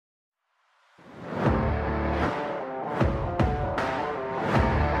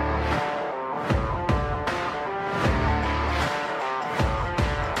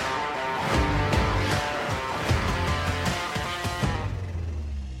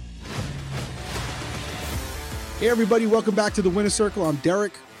Hey everybody, welcome back to the Winner Circle. I'm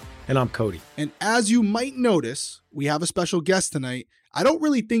Derrick. And I'm Cody. And as you might notice, we have a special guest tonight. I don't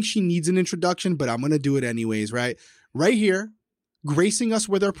really think she needs an introduction, but I'm going to do it anyways, right? Right here, gracing us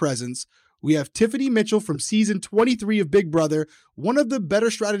with her presence, we have Tiffany Mitchell from season 23 of Big Brother, one of the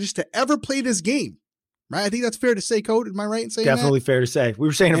better strategists to ever play this game, right? I think that's fair to say, Code. Am I right in saying Definitely that? fair to say. We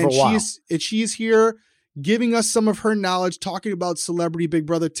were saying it for a while. She is here giving us some of her knowledge, talking about celebrity Big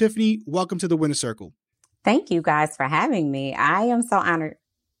Brother. Tiffany, welcome to the Winner Circle. Thank you guys for having me. I am so honored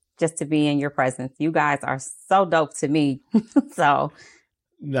just to be in your presence. You guys are so dope to me. So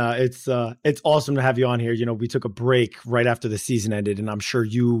no, it's awesome to have you on here. You know, we took a break right after the season ended, and I'm sure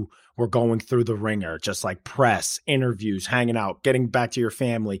you were going through the ringer, just like press, interviews, hanging out, getting back to your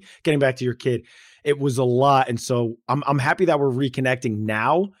family, getting back to your kid. It was a lot. And so I'm happy that we're reconnecting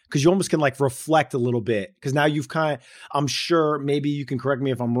now, because you almost can like reflect a little bit, because now you've I'm sure, maybe you can correct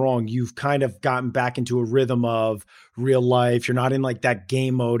me if I'm wrong, you've kind of gotten back into a rhythm of real life. You're not in like that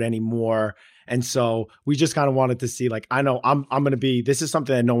game mode anymore. And so we just kind of wanted to see, like, I know I'm going to be, this is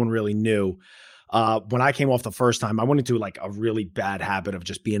something that no one really knew. When I came off the first time, I went into like a really bad habit of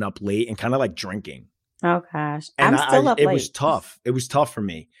just being up late and kind of like drinking. Oh gosh. And I'm still up late. It was tough. It was tough for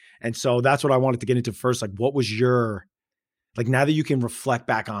me. And so that's what I wanted to get into first. Like, what was your, like, now that you can reflect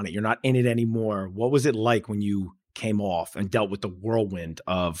back on it, you're not in it anymore. What was it like when you came off and dealt with the whirlwind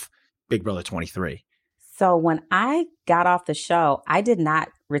of Big Brother 23? So when I got off the show, I did not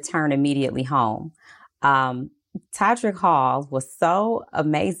return immediately home. Todrick Hall was so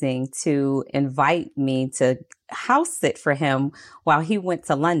amazing to invite me to house sit for him while he went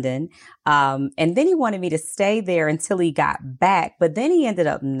to London. And then he wanted me to stay there until he got back, but then he ended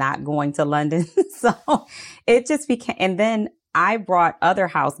up not going to London. So it just became, and then I brought other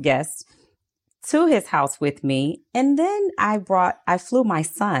house guests to his house with me. And then I flew my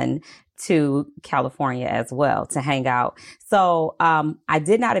son to California as well to hang out. So I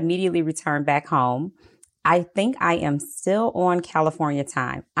did not immediately return back home. I think I am still on California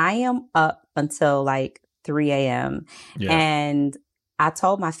time. I am up until like 3 a.m. Yeah. And I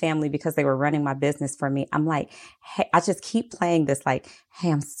told my family, because they were running my business for me, I'm like, hey, I just keep playing this like,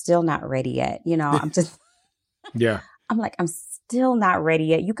 hey, I'm still not ready yet. You know, I'm just, yeah. I'm like, I'm still not ready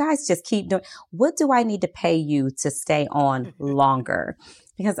yet. You guys just keep doing, what do I need to pay you to stay on longer?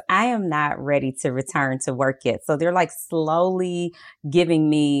 Because I am not ready to return to work yet. So they're like slowly giving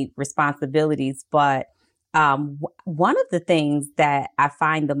me responsibilities. But one of the things that I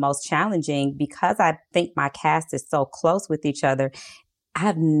find the most challenging, because I think my cast is so close with each other, I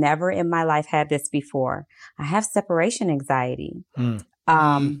have never in my life had this before. I have separation anxiety.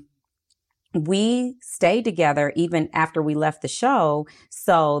 We stayed together even after we left the show.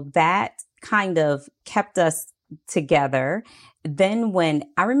 So that kind of kept us together. Then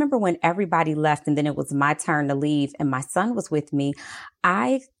I remember when everybody left and then it was my turn to leave and my son was with me,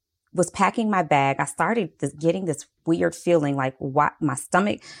 I was packing my bag. I started getting this weird feeling, like what my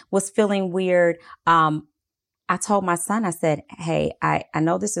stomach was feeling weird. I told my son, I said, hey, I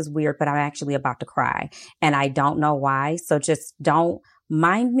know this is weird, but I'm actually about to cry and I don't know why. So just don't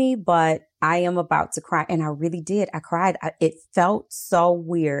mind me, but I am about to cry. And I really did. I cried. It felt so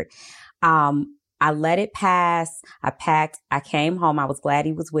weird. I let it pass. I packed. I came home. I was glad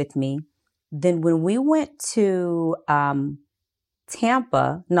he was with me. Then when we went to,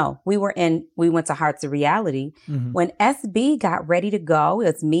 Tampa, we went to Hearts of Reality. Mm-hmm. When SB got ready to go,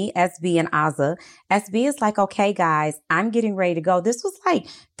 it was me, SB, and Azza. SB is like, okay, guys, I'm getting ready to go. This was like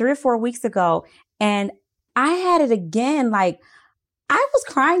 3 or 4 weeks ago. And I had it again. Like, I was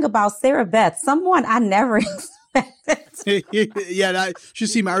crying about Sarah Beth, someone I never expected. Yeah, you should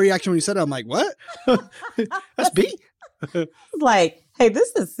see my reaction when you said it. I'm like, what? SB? Like, hey,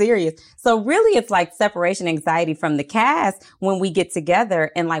 this is serious. So really, it's like separation anxiety from the cast when we get together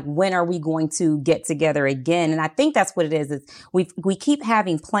and like, when are we going to get together again? And I think that's what it is we keep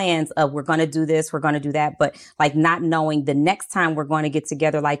having plans of we're going to do this, we're going to do that, but like not knowing the next time we're going to get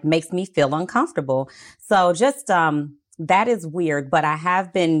together, like makes me feel uncomfortable. So just, that is weird, but I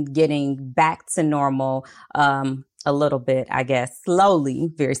have been getting back to normal, a little bit, I guess, slowly,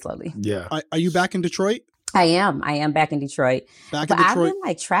 very slowly. Yeah. Are you back in Detroit? I am back in Detroit. But I've been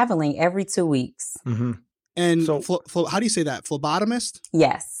like traveling every 2 weeks. Mm-hmm. And so, how do you say that? Phlebotomist?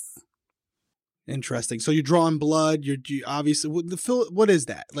 Yes. Interesting. So you're drawing blood. You obviously, what is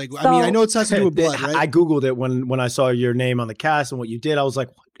that? Like, I mean, I know it has to do with blood, right? I Googled it when I saw your name on the cast and what you did. I was like,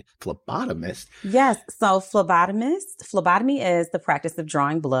 what Phlebotomist? Yes. So phlebotomy is the practice of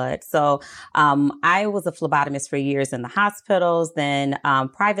drawing blood. So I was a phlebotomist for years in the hospitals, then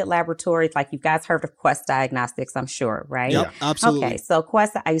private laboratories. Like, you guys heard of Quest Diagnostics, I'm sure, right? Yep, absolutely. Okay. So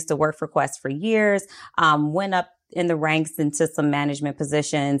Quest, I used to work for Quest for years, went up in the ranks into some management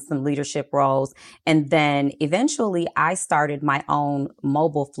positions, some leadership roles. And then eventually I started my own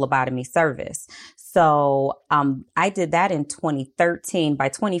mobile phlebotomy service. So I did that in 2013. By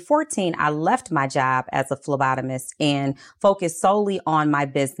 2014, I left my job as a phlebotomist and focused solely on my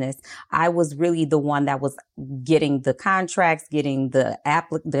business. I was really the one that was getting the contracts, getting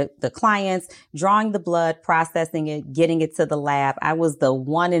the clients, drawing the blood, processing it, getting it to the lab. I was I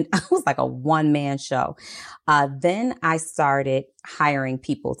was like a one-man show. Then I started hiring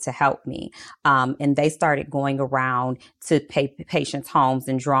people to help me. And they started going around to patients' homes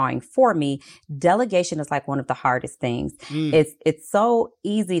and drawing for me. Delegation is like one of the hardest things. It's so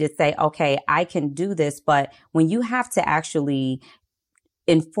easy to say, okay, I can do this. But when you have to actually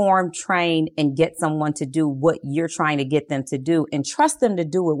inform, train, and get someone to do what you're trying to get them to do and trust them to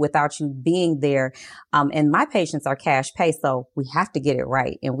do it without you being there. And my patients are cash pay, so we have to get it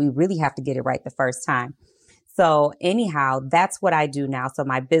right. And we really have to get it right the first time. So anyhow, that's what I do now. So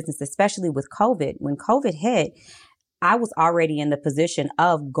my business, especially with COVID, when COVID hit, I was already in the position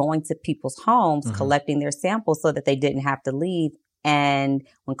of going to people's homes, collecting their samples so that they didn't have to leave. And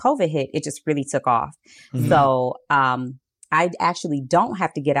when COVID hit, it just really took off. So, I actually don't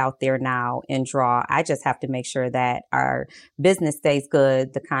have to get out there now and draw. I just have to make sure that our business stays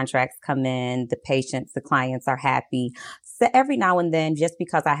good, the contracts come in, the patients, the clients are happy. So every now and then, just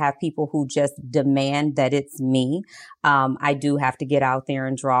because I have people who just demand that it's me, I do have to get out there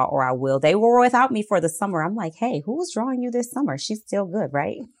and draw, or I will. They were without me for the summer. I'm like, hey, who was drawing you this summer? She's still good,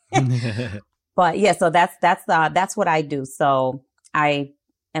 right? But yeah, so that's what I do. So I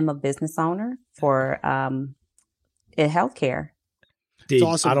am a business owner for in healthcare. Dude,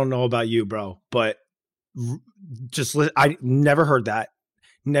 awesome. I don't know about you, bro, but I never heard that.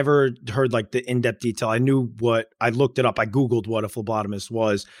 Never heard like the in-depth detail. I looked it up. I Googled what a phlebotomist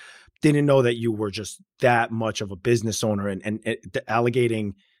was. Didn't know that you were just that much of a business owner and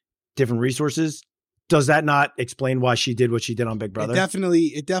allocating different resources. Does that not explain why she did what she did on Big Brother? It definitely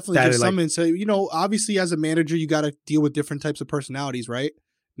gives some insight. Obviously as a manager, you got to deal with different types of personalities, right?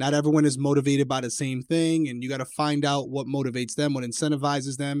 Not everyone is motivated by the same thing, and you got to find out what motivates them, what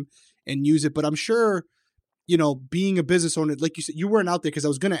incentivizes them, and use it. But I'm sure, being a business owner, like you said, you weren't out there because I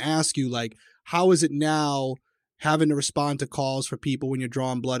was going to ask you, like, how is it now having to respond to calls for people when you're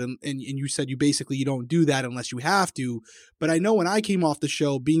drawing blood? And you said you don't do that unless you have to. But I know when I came off the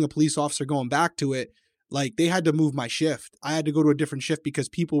show, being a police officer, going back to it, like, they had to move my shift. I had to go to a different shift because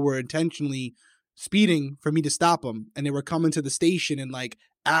people were intentionally speeding for me to stop them. And they were coming to the station and like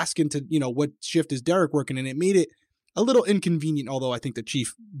asking to, what shift is Derrick working? And it made it a little inconvenient, although I think the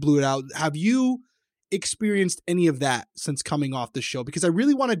chief blew it out. Have you experienced any of that since coming off the show? Because I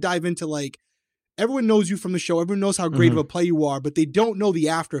really want to dive into, like, everyone knows you from the show. Everyone knows how great of a player you are, but they don't know the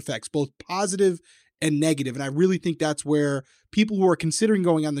after effects, both positive and negative. And I really think that's where people who are considering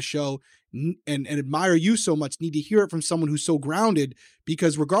going on the show and admire you so much need to hear it from someone who's so grounded,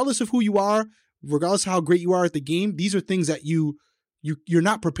 because regardless of who you are, regardless of how great you are at the game, these are things that you're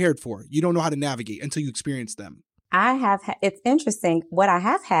not prepared for. You don't know how to navigate until you experience them. It's interesting. What I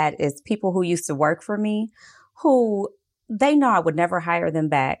have had is people who used to work for me who they know I would never hire them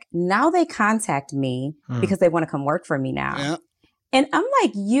back. Now they contact me because they want to come work for me now. Yeah. And I'm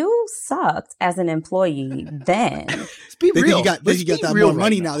like, you sucked as an employee then. Let's be real. They think you got that more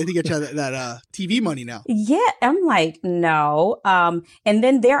money now. They think you got that TV money now. Yeah. I'm like, no. And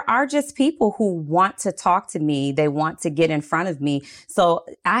then there are just people who want to talk to me. They want to get in front of me. So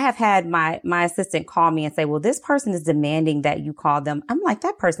I have had my assistant call me and say, well, this person is demanding that you call them. I'm like,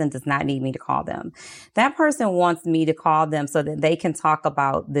 that person does not need me to call them. That person wants me to call them so that they can talk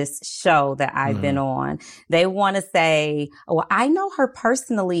about this show that I've been on. They want to say, well, I know her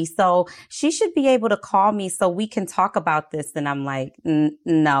personally, so she should be able to call me so we can talk about this. And I'm like,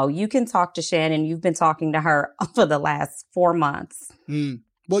 no, you can talk to Shannon. You've been talking to her for the last 4 months.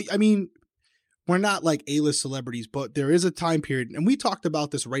 Well, I mean, we're not like A-list celebrities, but there is a time period, and we talked about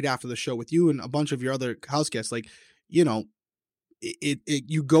this right after the show with you and a bunch of your other house guests. Like,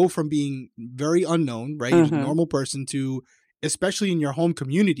 you go from being very unknown, right, a normal person, to, especially in your home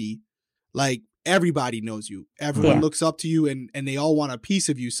community, like, everybody knows you. Everyone looks up to you and they all want a piece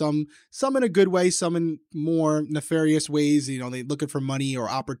of you. Some in a good way, some in more nefarious ways. You know, they're looking for money or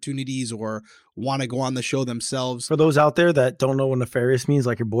opportunities or want to go on the show themselves. For those out there that don't know what nefarious means,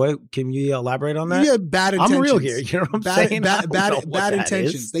 like your boy, can you elaborate on that? Yeah, bad intentions. I'm real here. You know what I'm saying? Bad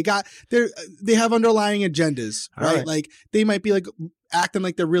intentions. They have underlying agendas, right? Right. Like they might be like acting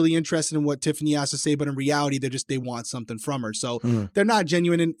like they're really interested in what Tiffany has to say, but in reality, they want something from her. So they're not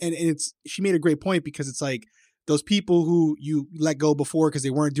genuine. And she made a great point because it's like those people who you let go before because they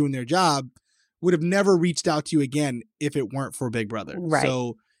weren't doing their job would have never reached out to you again if it weren't for Big Brother. Right.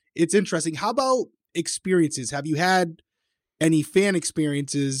 So it's interesting. How about experiences? Have you had any fan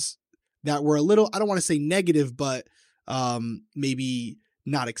experiences that were a little, I don't want to say negative, but maybe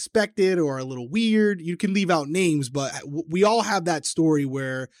not expected or a little weird? You can leave out names, but we all have that story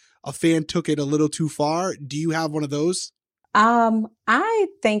where a fan took it a little too far. Do you have one of those? I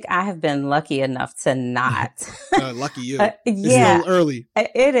think I have been lucky enough to not. Lucky you. Yeah. It's a little early.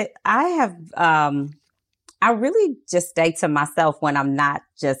 I have, I really just stay to myself when I'm not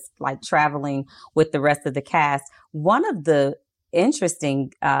just like traveling with the rest of the cast. One of the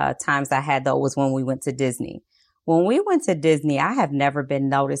interesting times I had though was when we went to Disney. When we went to Disney, I have never been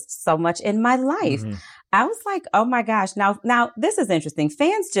noticed so much in my life. Mm-hmm. I was like, oh my gosh. Now this is interesting.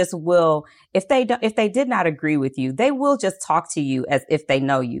 Fans just will, if they did not agree with you, they will just talk to you as if they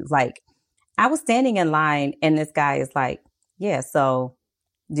know you. Like I was standing in line and this guy is like, yeah, so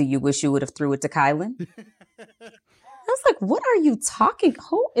do you wish you would have threw it to Kylan? I was like, what are you talking?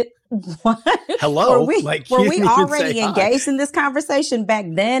 What? Hello? Were we already engaged in this conversation back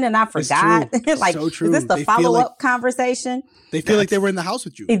then and I forgot? Like, so true. Is this the follow-up conversation? They feel like they were in the house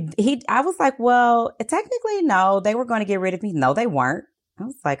with you. I was like, well, technically, no. They were going to get rid of me. No, they weren't. I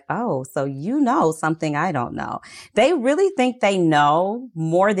was like, oh, so you know something I don't know. They really think they know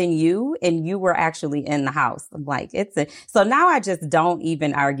more than you, and you were actually in the house. I'm like, so now I just don't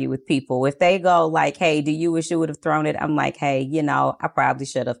even argue with people. If they go like, hey, do you wish you would have thrown it? I'm like, hey, I probably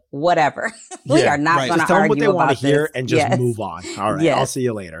should have. Whatever. We are not going to argue about this. Tell them what they want to hear and just move on. All right, I'll see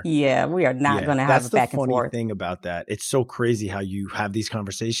you later. Yeah, we are not going to have a back and forth. That's the funny thing about that. It's so crazy how you have these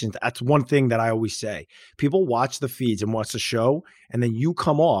conversations. That's one thing that I always say. People watch the feeds and watch the show, and then you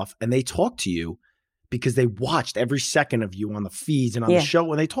come off and they talk to you because they watched every second of you on the feeds and on the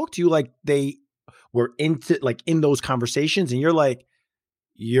show. And they talk to you like they were in those conversations. And you're like,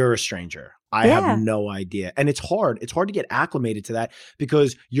 you're a stranger. I have no idea. And it's hard. It's hard to get acclimated to that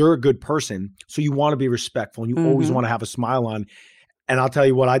because you're a good person. So you want to be respectful and you always want to have a smile on. And I'll tell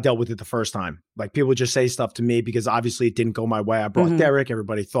you what, I dealt with it the first time. Like people just say stuff to me because obviously it didn't go my way. I brought Derrick.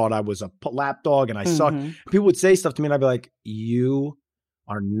 Everybody thought I was a lapdog and I sucked. People would say stuff to me and I'd be like, you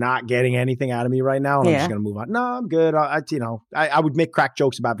are not getting anything out of me right now. And I'm just going to move on. No, I'm good. I would make crack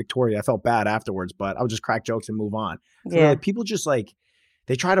jokes about Victoria. I felt bad afterwards, but I would just crack jokes and move on. So like, people just like,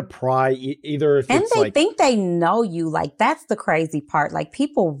 they try to pry either if and it's they think they know you. Like that's the crazy part. Like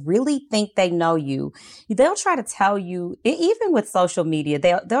people really think they know you. They'll try to tell you, even with social media,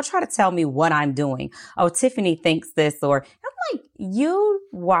 they'll try to tell me what I'm doing. Oh, Tiffany thinks this, or I'm like, you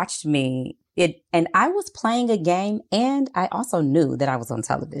watched me. And I was playing a game and I also knew that I was on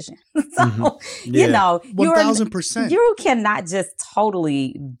television. So, 1000%. You cannot just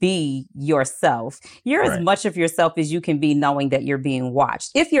totally be yourself. You're as much of yourself as you can be knowing that you're being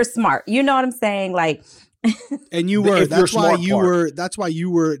watched. If you're smart, you know what I'm saying? Like, and you were, that's why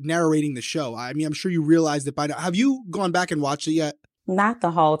you were narrating the show. I mean, I'm sure you realized it by now. Have you gone back and watched it yet? Not the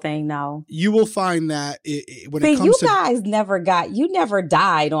whole thing, no. You will find that when it comes to... you guys never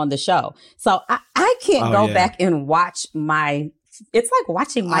died on the show. So I can't go back and watch it's like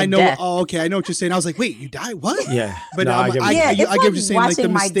watching my death. Oh, okay. I know what you're saying. I was like, wait, you died? What? Yeah. But I get what you're saying, like the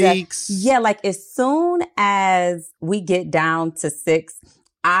mistakes. Yeah, like as soon as we get down to 6,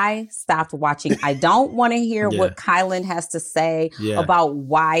 I stopped watching. I don't want to hear what Kylan has to say about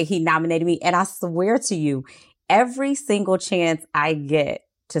why he nominated me. And I swear to you, every single chance I get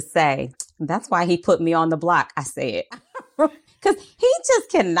to say, that's why he put me on the block, I say it. Because he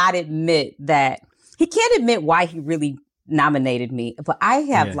just cannot admit that. He can't admit why he really nominated me. But I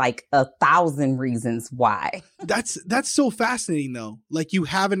have like 1,000 reasons why. That's so fascinating, though. Like you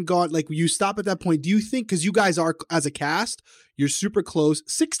haven't gone, like you stop at that point. Do you think, because you guys are, as a cast, you're super close.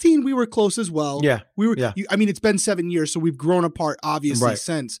 16, we were close as well. Yeah. We were. Yeah. I mean, it's been 7 years, so we've grown apart, obviously,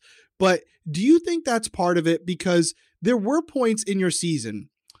 since. But do you think that's part of it? Because there were points in your season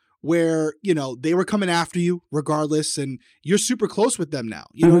where, they were coming after you regardless, and you're super close with them now.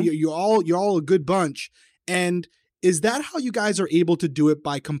 You're all a good bunch. And is that how you guys are able to do it,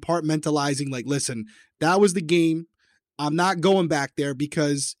 by compartmentalizing? Like, listen, that was the game. I'm not going back there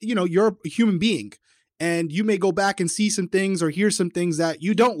because, you're a human being and you may go back and see some things or hear some things that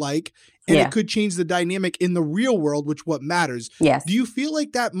you don't like, and it could change the dynamic in the real world, which what matters. Yes. Do you feel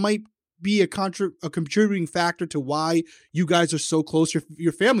like that might be a contributing factor to why you guys are so close,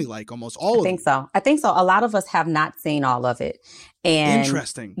 your family, like almost all of them? I think so. A lot of us have not seen all of it. And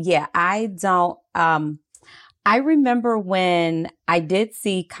interesting. Yeah, I don't. I remember when I did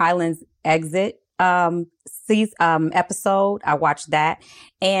see Kylan's exit episode. I watched that,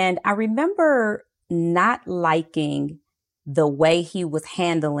 and I remember not liking the way he was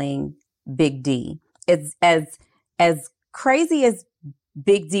handling Big D. It's as crazy as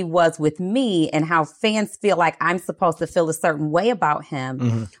Big D was with me and how fans feel like I'm supposed to feel a certain way about him.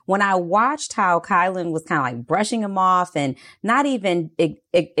 Mm-hmm. When I watched how Kylan was kind of like brushing him off and not even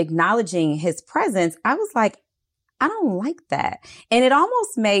acknowledging his presence, I was like, I don't like that. And it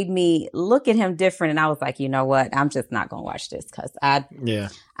almost made me look at him different. And I was like, you know what? I'm just not going to watch this because I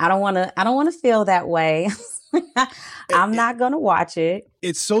don't want to feel that way. I'm not going to watch it.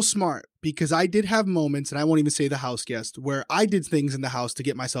 It's so smart because I did have moments, and I won't even say the house guest, where I did things in the house to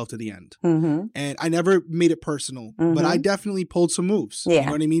get myself to the end. Mm-hmm. And I never made it personal, but I definitely pulled some moves. Yeah. You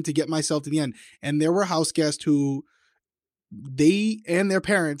know what I mean? To get myself to the end. And there were house guests who they and their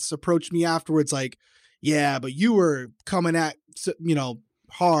parents approached me afterwards like, yeah, but you were coming at,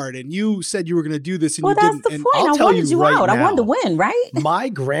 hard, and you said you were going to do this, and you didn't. That's the point. I wanted you out. I wanted to win, right? My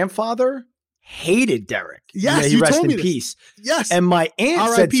grandfather hated Derrick. Yes, he you rest told me in this. peace. Yes. And my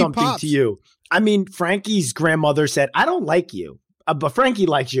aunt said something Pops. to you. I mean, Frankie's grandmother said, I don't like you, but Frankie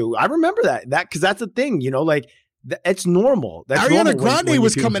likes you. I remember that because that's the thing, it's normal. That's Ariana normal Grande when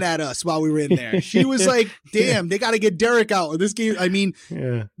was coming at us while we were in there. She was like, damn, they got to get Derrick out of this game. I mean,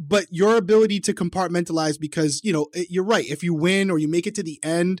 but your ability to compartmentalize, because, you're right. If you win or you make it to the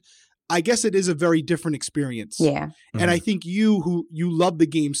end, I guess it is a very different experience. Yeah. And I think you love the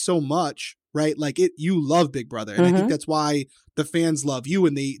game so much, right? Like you love Big Brother. And I think that's why the fans love you,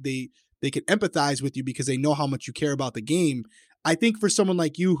 and they can empathize with you because they know how much you care about the game. I think for someone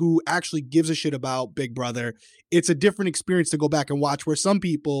like you who actually gives a shit about Big Brother, it's a different experience to go back and watch, where some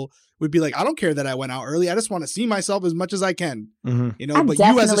people would be like, I don't care that I went out early. I just want to see myself as much as I can. Mm-hmm. But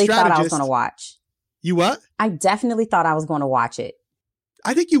you as a strategist, thought I was going to watch. You what? I definitely thought I was going to watch it.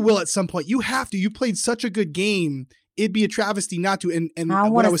 I think you will at some point. You have to. You played such a good game. It'd be a travesty not to. And I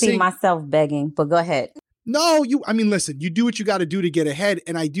don't want to see myself begging, but go ahead. No, listen, you do what you got to do to get ahead.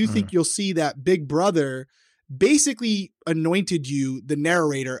 And I do think you'll see that Big Brother basically anointed you the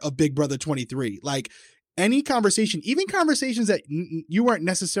narrator of Big Brother 23. Like any conversation, even conversations that you weren't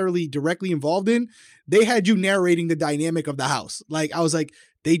necessarily directly involved in, they had you narrating the dynamic of the house. Like I was like,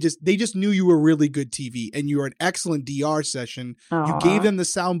 they just knew you were really good TV, and you were an excellent DR session. Aww. You gave them the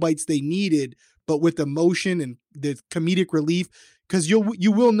sound bites they needed, but with emotion and the comedic relief. Because you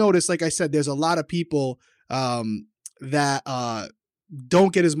will notice, like I said, there's a lot of people that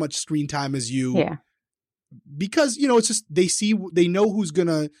don't get as much screen time as you. Yeah. Because, it's just they know who's going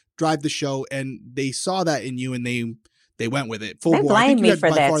to drive the show, and they saw that in you, and they went with it. They blame me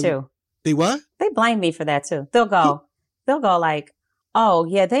for that too. They what? They blame me for that too. They'll go like, oh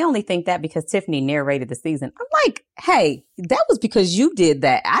yeah, they only think that because Tiffany narrated the season. I'm like, hey, that was because you did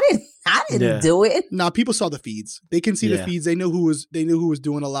that. I didn't do it. No, people saw the feeds. They can see the feeds. They knew who was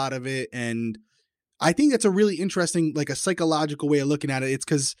doing a lot of it. And I think that's a really interesting, like a psychological way of looking at it. It's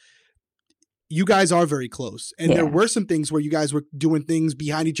because you guys are very close. And there were some things where you guys were doing things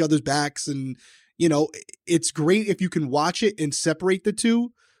behind each other's backs. And, it's great if you can watch it and separate the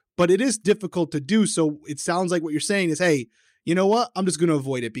two, but it is difficult to do. So it sounds like what you're saying is, hey, you know what? I'm just going to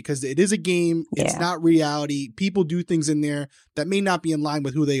avoid it because it is a game. Yeah. It's not reality. People do things in there that may not be in line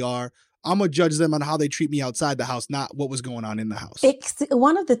with who they are. I'm going to judge them on how they treat me outside the house, not what was going on in the house.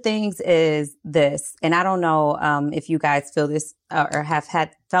 One of the things is this, and I don't know if you guys feel this or have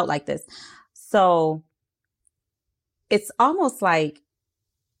felt like this. So it's almost like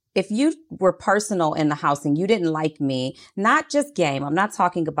if you were personal in the house and you didn't like me, not just game, I'm not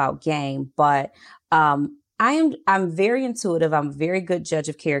talking about game, but I'm very intuitive. I'm a very good judge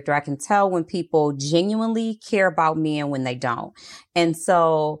of character. I can tell when people genuinely care about me and when they don't. And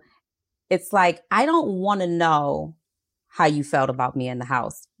so it's like, I don't want to know how you felt about me in the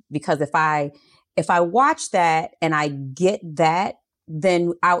house, because if I watch that and I get that,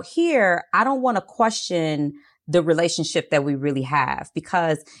 then out here, I don't want to question the relationship that we really have.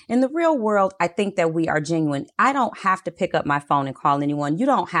 Because in the real world, I think that we are genuine. I don't have to pick up my phone and call anyone. You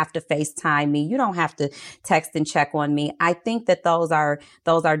don't have to FaceTime me. You don't have to text and check on me. I think that those are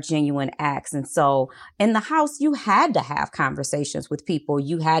genuine acts. And so in the house, you had to have conversations with people.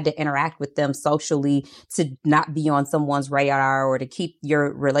 You had to interact with them socially to not be on someone's radar or to keep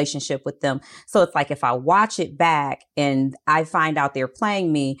your relationship with them. So it's like if I watch it back and I find out they're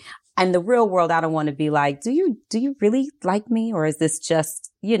playing me, in the real world, I don't want to be like, do you really like me? Or is this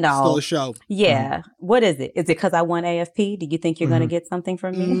just, still a show? Yeah. Mm-hmm. What is it? Is it because I won AFP? Do you think you're going to get something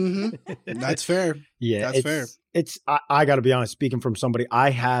from me? Mm-hmm. That's fair. Yeah. That's fair. I got to be honest, speaking from somebody,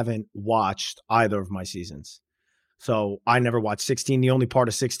 I haven't watched either of my seasons. So I never watched 16. The only part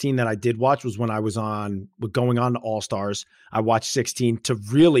of 16 that I did watch was when I was going on to All-Stars. I watched 16 to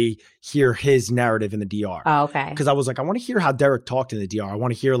really hear his narrative in the DR. Oh, okay. Because I was like, I want to hear how Derrick talked in the DR. I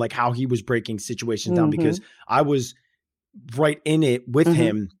want to hear like how he was breaking situations down because I was right in it with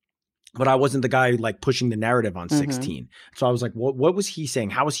him, but I wasn't the guy like pushing the narrative on 16. So I was like, what was he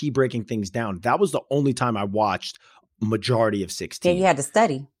saying? How was he breaking things down? That was the only time I watched majority of 16. Yeah, you had to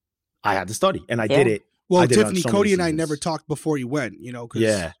study. I had to study, and I did it. Well, Tiffany, Cody, and I never talked before you went,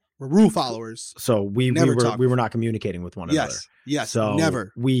 because we're rule followers. So we were not communicating with one another. Yes, so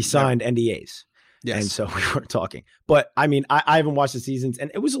never. We signed NDAs. Yes. And so we weren't talking. But I mean, I haven't watched the seasons,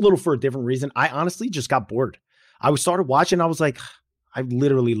 and it was a little for a different reason. I honestly just got bored. I started watching, I was like, I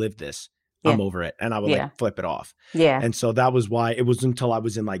literally lived this. Yeah. I'm over it. And I would like flip it off. Yeah. And so that was why it was until I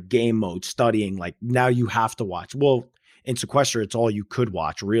was in like game mode studying, like now you have to watch. Well, in Sequester, it's all you could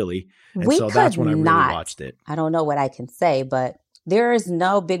watch, really. And so that's when I really watched it. I don't know what I can say, but there is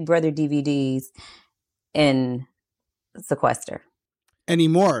no Big Brother DVDs in Sequester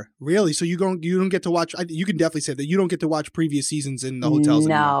anymore. Really? So you don't get to watch? You can definitely say that you don't get to watch previous seasons in the hotels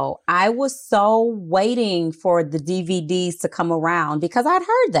anymore. No, I was so waiting for the DVDs to come around because I'd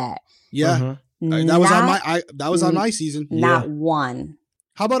heard that. Yeah, that was on my season. Not one.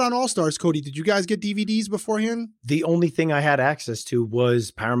 How about on All-Stars, Cody? Did you guys get DVDs beforehand? The only thing I had access to was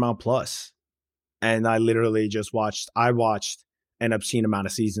Paramount Plus. And I literally just watched an obscene amount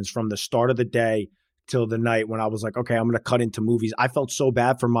of seasons from the start of the day till the night when I was like, okay, I'm going to cut into movies. I felt so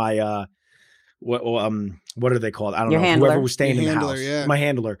bad for my, what are they called? I don't know. Handler. Whoever was staying in the house. Yeah. My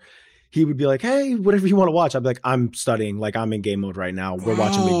handler. He would be like, hey, whatever you want to watch. I'd be like, I'm studying. Like, I'm in game mode right now. We're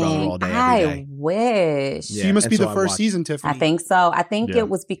watching Big Brother all day, every day. I wish. Yeah. So you must be the first season, Tiffany. I think so. I think it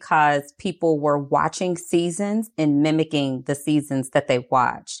was because people were watching seasons and mimicking the seasons that they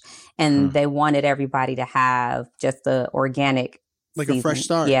watched. And they wanted everybody to have just the organic season. A fresh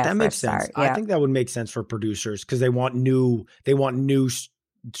start. Yeah, that makes sense. I think that would make sense for producers because they want new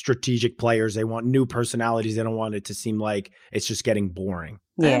strategic players. They want new personalities. They don't want it to seem like it's just getting boring.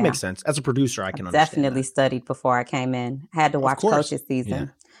 Yeah. That makes sense. As a producer, I can understand definitely studied before I came in. I had to watch Coach's season. Yeah.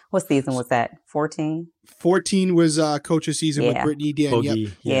 What season was that? 14? 14 was Coach's season with Brittany Dan. Boogie,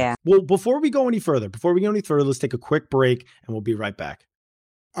 yep. Yeah. Well, before we go any further, let's take a quick break and we'll be right back.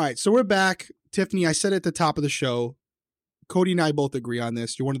 All right. So we're back. Tiffany, I said at the top of the show, Cody and I both agree on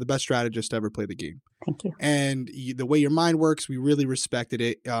this. You're one of the best strategists to ever play the game. Thank you. And the way your mind works, we really respected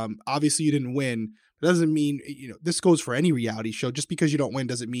it. Obviously, you didn't win. It doesn't mean, this goes for any reality show. Just because you don't win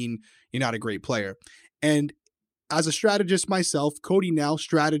doesn't mean you're not a great player. And as a strategist myself, Cody now,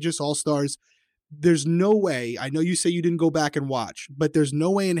 strategist, All-Stars, there's no way, I know you say you didn't go back and watch, but there's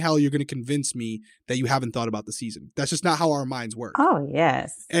no way in hell you're going to convince me that you haven't thought about the season. That's just not how our minds work. Oh,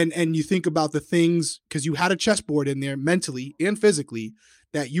 yes. And you think about the things, because you had a chessboard in there mentally and physically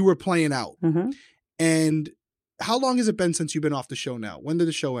that you were playing out. Mm-hmm. And how long has it been since you've been off the show now? When did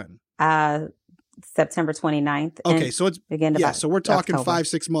the show end? September 29th. Okay, so it's so we're talking October.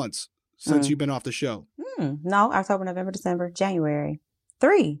 5-6 months since you've been off the show. No, October, November, December, January.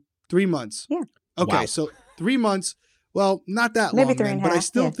 3 months. Yeah. Okay, so 3 months. Well, not that long, Maybe 3.5. But I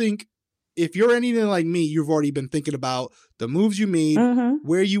still think if you're anything like me, you've already been thinking about the moves you made,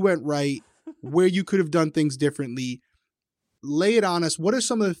 where you went right, where you could have done things differently. Lay it on us. What are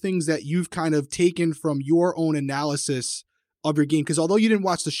some of the things that you've kind of taken from your own analysis of your game? Because although you didn't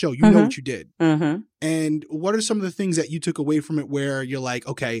watch the show, you know what you did. And what are some of the things that you took away from it where you're like,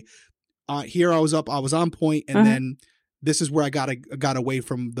 okay, here I was on point, and then this is where I got away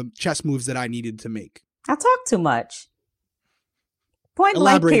from the chess moves that I needed to make. I talk too much. Point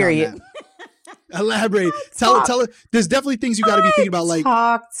blank, period. Elaborate. Tell it. There's definitely things you got to be thinking about. Like,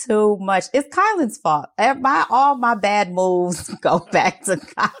 talk too much. It's Kylan's fault. All my bad moves go back to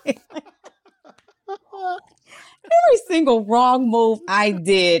Kylan. Every single wrong move I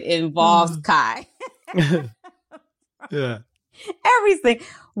did involves Kai. Yeah. Everything.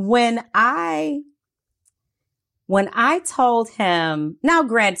 When I when I told him, now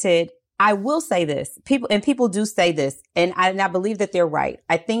granted, I will say this, people do say this, and I believe that they're right.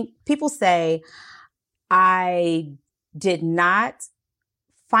 I think people say I did not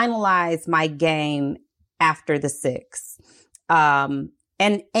finalize my game after the 6. And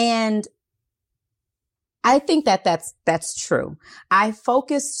I think that that's true. I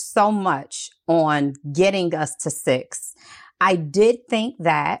focused so much on getting us to 6. I did think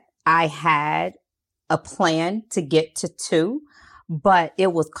that I had a plan to get to 2, but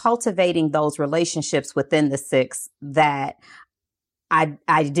it was cultivating those relationships within the 6 that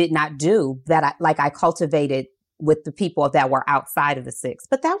I did not do, that I cultivated with the people that were outside of the 6.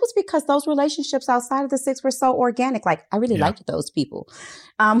 But that was because those relationships outside of the 6 were so organic. Like, I really liked those people.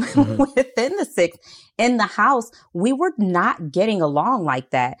 Within the 6, in the house, we were not getting along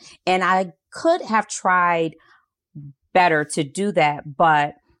like that. And I could have tried better to do that,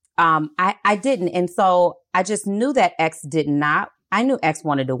 but I didn't. And so I just knew that I knew X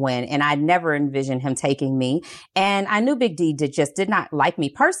wanted to win, and I never envisioned him taking me. And I knew Big D did not like me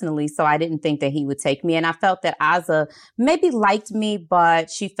personally, so I didn't think that he would take me. And I felt that Azza maybe liked me, but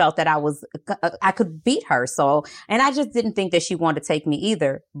she felt that I could beat her. So, and I just didn't think that she wanted to take me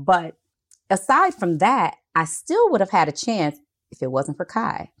either. But aside from that, I still would have had a chance if it wasn't for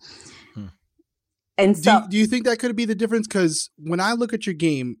Kai. And so, do you think that could be the difference? Because when I look at your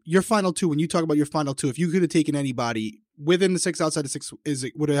game, your final 2, when you talk about your final 2, if you could have taken anybody within the 6, outside the 6,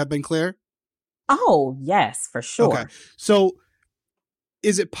 would it have been Claire? Oh, yes, for sure. Okay. So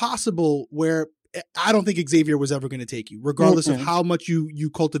is it possible where I don't think Xavier was ever going to take you, regardless of how much you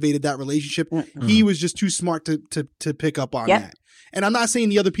cultivated that relationship? He was just too smart to pick up on that. And I'm not saying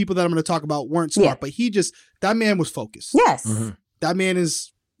the other people that I'm going to talk about weren't smart, but that man was focused. Yes. That man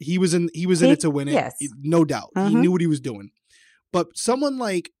he was in it to win it. Yes. No doubt. He knew what he was doing. But someone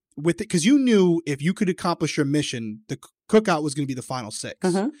like with it, because you knew if you could accomplish your mission, the cookout was going to be the final 6.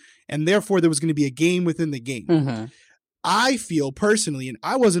 And therefore there was going to be a game within the game. I feel personally, and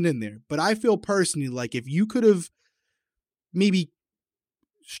I wasn't in there, but I feel personally like if you could have maybe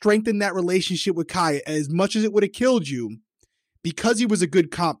strengthened that relationship with Kai as much as it would have killed you, because he was a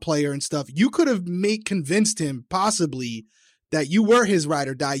good comp player and stuff, you could have convinced him possibly that you were his ride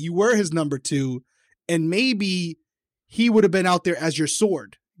or die, you were his number 2, and maybe he would have been out there as your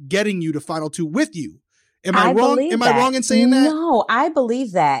sword, getting you to final 2 with you. Am I wrong? Am I wrong in saying that? No, I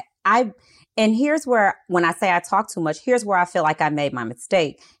believe that. And here's where, when I say I talk too much, here's where I feel like I made my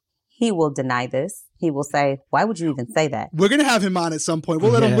mistake. He will deny this. He will say, "Why would you even say that?" We're gonna have him on at some point.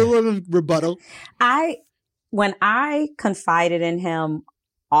 We'll let him rebuttal. When I confided in him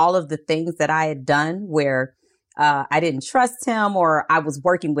all of the things that I had done, where I didn't trust him, or I was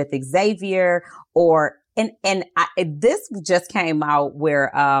working with Xavier, this just came out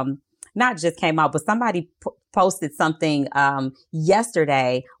where, not just came out, but somebody posted something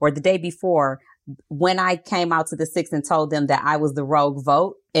yesterday or the day before when I came out to the 6 and told them that I was the rogue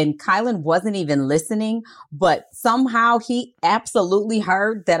vote, and Kylan wasn't even listening, but somehow he absolutely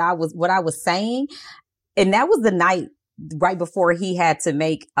heard that what I was saying. And that was the night right before he had to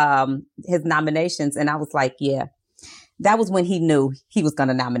make his nominations. And I was like, yeah, that was when he knew he was going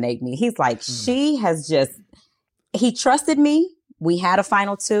to nominate me. He's like, he trusted me. We had a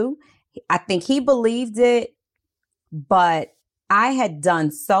final 2. I think he believed it, but I had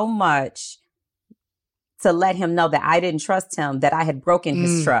done so much to let him know that I didn't trust him, that I had broken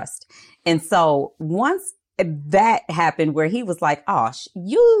his trust. And so once that happened, where he was like, "Oh,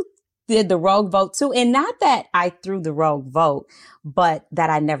 you did the rogue vote too," and not that I threw the rogue vote, but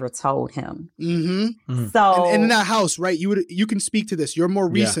that I never told him. So, and in that house, right? You can speak to this. You're more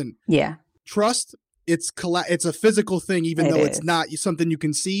recent. Yeah. Trust. It's a physical thing, even though it's not something you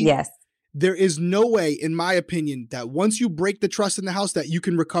can see. Yes. There is no way, in my opinion, that once you break the trust in the house, that you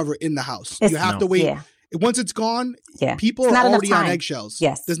can recover in the house. You have to wait. Yeah. Once it's gone, people are already on eggshells.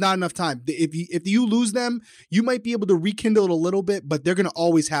 Yes. There's not enough time. If you lose them, you might be able to rekindle it a little bit, but they're going to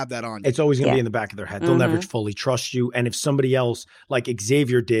always have that on you. It's always going to be in the back of their head. They'll never fully trust you. And if somebody else, like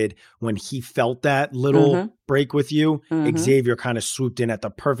Xavier did, when he felt that little break with you, Xavier kind of swooped in at the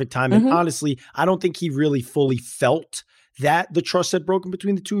perfect time. And honestly, I don't think he really fully felt that the trust had broken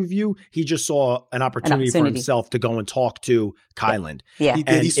between the two of you. He just saw an opportunity for himself to go and talk to Kylan. Yeah. He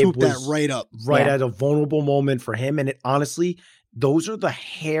did. He swooped that right up. Right at a vulnerable moment for him. And it honestly, those are the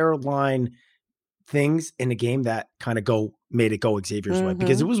hairline things in the game that kind of made it go Xavier's way,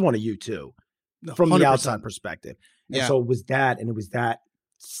 because it was one of you too, from 100%. The outside perspective. And so it was that, and it was that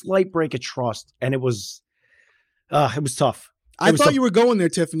slight break of trust. And it was tough. I thought you were going there,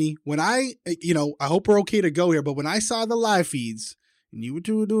 Tiffany. When I hope we're okay to go here, but when I saw the live feeds and you were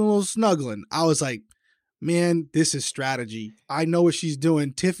doing a little snuggling, I was like, Man, this is strategy. I know what she's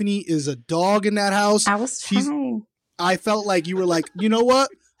doing. Tiffany is a dog in that house. I was trying. I felt like you were like, you know what?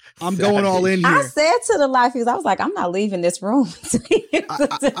 I'm going all in here. I said to the lifeies, I was like, I'm not leaving this room.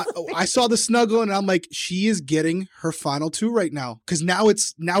 I saw the snuggle and I'm like, she is getting her final two right now. Because now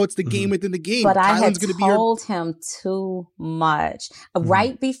it's the game within the game. But I had gonna told him too much.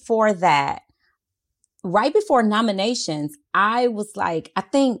 Right before that, right before nominations, I was like, I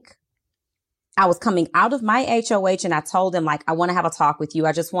think I was coming out of my HOH and I told him, like, I want to have a talk with you.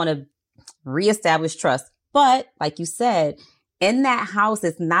 I just want to reestablish trust. But like you said, in that house,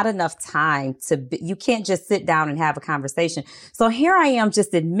 it's not enough time you can't just sit down and have a conversation. So here I am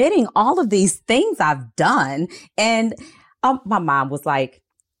just admitting all of these things I've done. And my mom was like,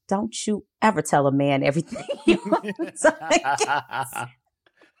 don't you ever tell a man everything you want to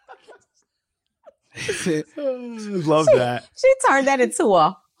Love that. She turned that into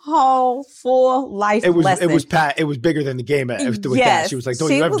a whole full life lesson. It was bigger than the game. With that. She was like,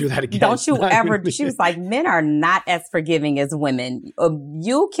 don't you ever do that again. Don't you ever. She was like, men are not as forgiving as women.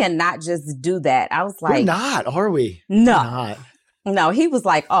 You cannot just do that. I was like, we're not, are we? No. We're not. No, he was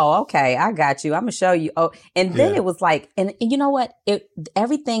like, oh, okay, I got you. I'm going to show you. Oh, and then it was like, and you know what?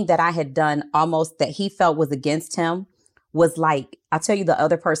 Everything that I had done almost that he felt was against him was like, I'll tell you the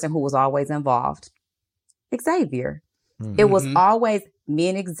other person who was always involved, Xavier. Mm-hmm. It was always me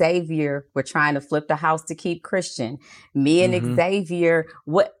and Xavier were trying to flip the house to keep Christian. Me and Xavier,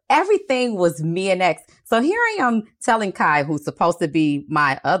 everything was me and X. So here I am telling Kai, who's supposed to be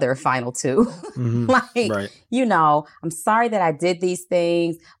my other final two, you know, I'm sorry that I did these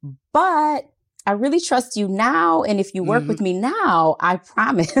things, but I really trust you now. And if you work with me now, I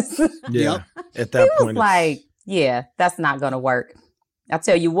promise. Yeah. At that point, was like, yeah, that's not going to work. I'll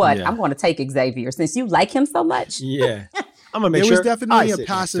tell you what, I'm going to take Xavier since you like him so much. Yeah. I'm gonna make there was definitely a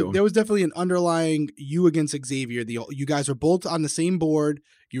passive. There was definitely an underlying you against Xavier. You guys were both on the same board.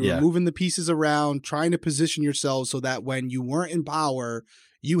 You were moving the pieces around, trying to position yourselves so that when you weren't in power,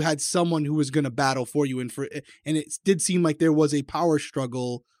 you had someone who was going to battle for you. And it did seem like there was a power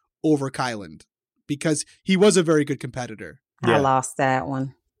struggle over Kyland because he was a very good competitor. I lost that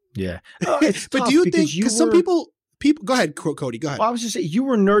one. Yeah, but do you think? Because some people. Go ahead, Cody. Go ahead. Well, I was just saying, you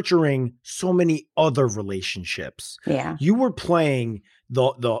were nurturing so many other relationships. Yeah, you were playing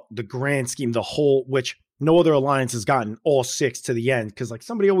the grand scheme, the whole, which no other alliance has gotten all 6 to the end because like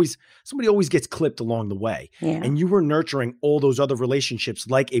somebody always gets clipped along the way. Yeah. And you were nurturing all those other relationships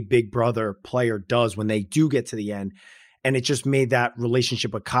like a Big Brother player does when they do get to the end. And it just made that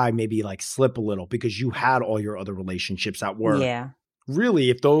relationship with Kai maybe like slip a little because you had all your other relationships that were really,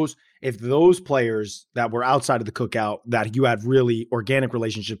 if those players that were outside of the cookout that you had really organic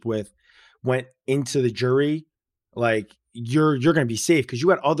relationship with went into the jury, like you're going to be safe because you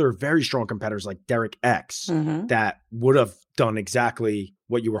had other very strong competitors like Derrick X that would have done exactly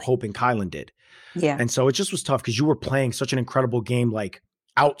what you were hoping Kylan did. Yeah. And so it just was tough because you were playing such an incredible game, like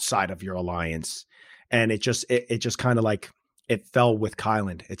outside of your alliance. And it just kind of like it fell with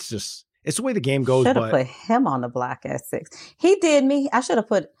Kylan. It's the way the game goes. Should have put him on the block at 6. He did me. I should have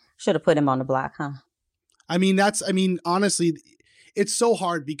put him on the block, huh? I mean, honestly, it's so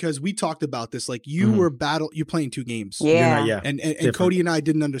hard because we talked about this. Like you're playing 2 games. Yeah. And Cody and I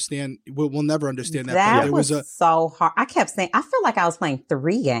didn't understand. We'll never understand that. That was so hard. I kept saying, I feel like I was playing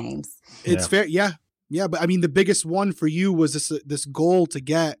 3 games. It's fair. Yeah. Yeah. But I mean, the biggest one for you was this goal to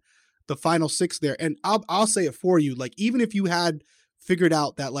get the final 6 there. And I'll say it for you. Like, even if you had figured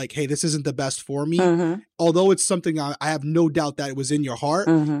out that like, hey, this isn't the best for me, although it's something I have no doubt that it was in your heart,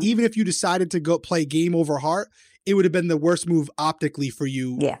 even if you decided to go play game over heart, it would have been the worst move optically for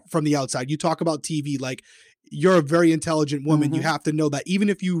you from the outside. You talk about TV, like you're a very intelligent woman. You have to know that even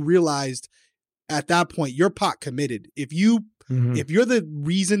if you realized at that point, you're pot committed. If you're the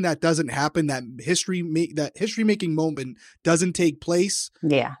reason that doesn't happen, that history making moment doesn't take place.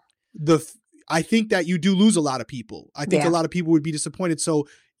 Yeah. I think that you do lose a lot of people. I think a lot of people would be disappointed. So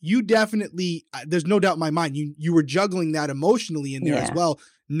you definitely, there's no doubt in my mind, you were juggling that emotionally in there as well,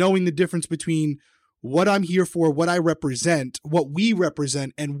 knowing the difference between what I'm here for, what I represent, what we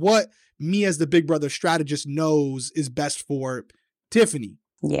represent, and what me as the Big Brother strategist knows is best for Tiffany.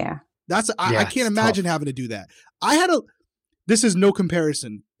 Yeah. I can't imagine having to do that. This is no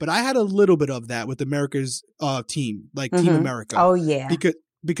comparison, but I had a little bit of that with America's team, like Team America. Oh, yeah.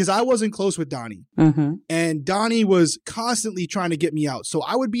 Because I wasn't close with Donnie. And Donnie was constantly trying to get me out. So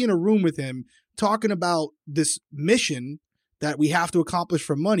I would be in a room with him talking about this mission that we have to accomplish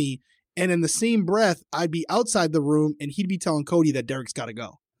for money. And in the same breath, I'd be outside the room and he'd be telling Cody that Derrick's got to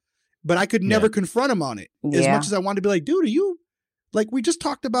go. But I could never confront him on it as much as I wanted to be like, dude, Like, we just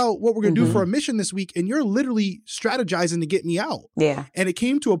talked about what we're going to do for a mission this week, and you're literally strategizing to get me out. Yeah. And it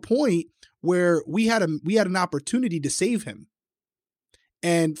came to a point where we had an opportunity to save him.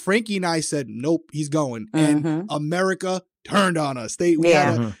 And Frankie and I said, nope, he's going. And America turned on us. We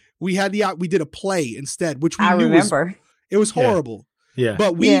did a play instead, which we knew remember. It was horrible. Yeah.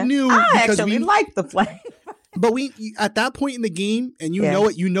 But we knew I because actually liked the play. But we, at that point in the game, and you know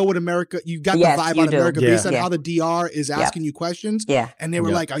it, you know what America, you got the vibe on America based on how the DR is asking you questions. Yeah. And they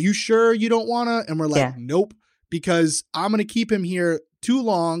were like, are you sure you don't want to? And we're like, nope, because I'm going to keep him here too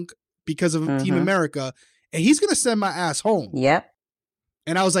long because of Team America. And he's going to send my ass home. Yep.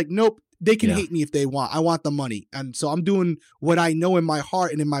 And I was like, nope, they can hate me if they want. I want the money. And so I'm doing what I know in my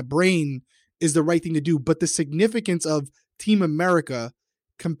heart and in my brain is the right thing to do. But the significance of Team America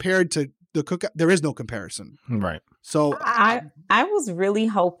compared to the cookout, there is no comparison. Right. So I was really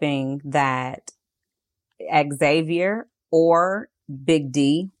hoping that Xavier or Big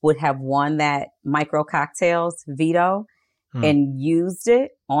D would have won that micro cocktails veto and used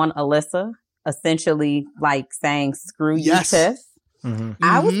it on Alyssa, essentially like saying, screw you, Tiff.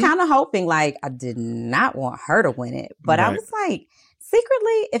 I was kind of hoping, like, I did not want her to win it, but I was like,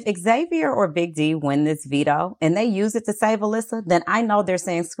 secretly, if Xavier or Big D win this veto and they use it to save Alyssa, then I know they're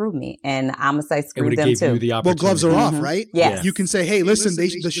saying screw me, and I'm gonna say screw them too. Well, gloves are off, right? Yes. You can say, hey, listen,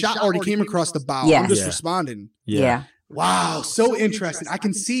 the shot already came across the bow. I'm just responding. Yeah. Wow, so interesting. I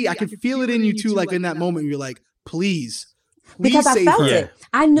can feel it in you too, like in that moment you're like, please because I save felt her. it.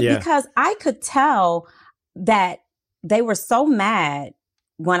 I knew because I could tell that they were so mad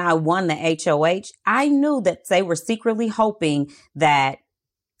when I won the HOH. I knew that they were secretly hoping that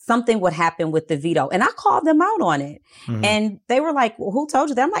something would happen with the veto. And I called them out on it. And they were like, well, who told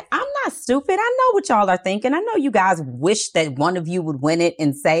you that? I'm like, I'm not stupid. I know what y'all are thinking. I know you guys wish that one of you would win it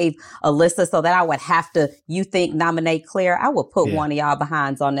and save Alyssa so that I would have to, nominate Claire. I would put one of y'all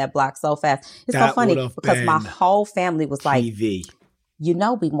behinds on that block so fast. It's so funny because my whole family was like, we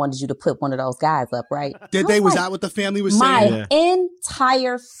wanted you to put one of those guys up, right? Did they? Was that what the family was saying? My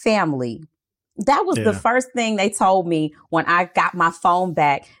entire family. That was the first thing they told me when I got my phone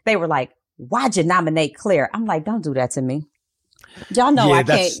back. They were like, why'd you nominate Claire? I'm like, don't do that to me. Y'all know I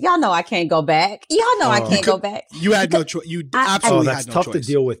can't. Y'all know I can't go back. Y'all know I can't go back. You had no choice. You absolutely had no choice. That's tough to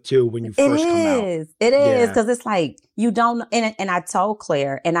deal with too when you first come out. It is because it's like you don't. And I told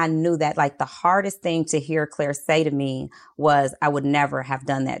Claire, and I knew that like the hardest thing to hear Claire say to me was, "I would never have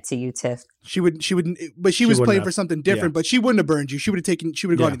done that to you, Tiff." She would, but she was playing for something different. But she wouldn't have burned you. She would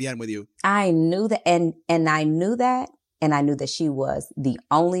have gone to the end with you. I knew that, and I knew that, and I knew that she was the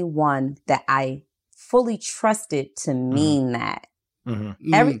only one that I fully trusted to mean that.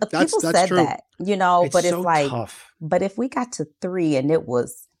 People said true. That, but it's like, tough. But if we got to 3 and it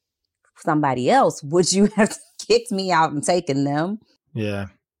was somebody else, would you have kicked me out and taken them? Yeah.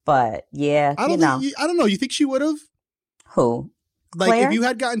 But I don't know. You think she would have? Who? Like Claire? if you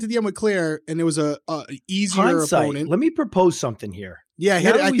had gotten to the end with Claire and it was a easier opponent. Let me propose something here. Yeah, I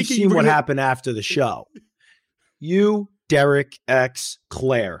think we've seen what happened after the show. You, Derrick, X,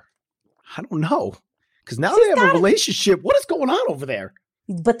 Claire. I don't know. Because now they have a relationship. What is going on over there?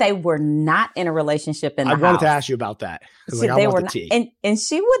 But they were not in a relationship in the house. I wanted to ask you about that. Because I want the tea. And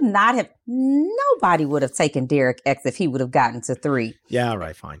she would not have, nobody would have taken Derrick X if he would have gotten to 3. Yeah, all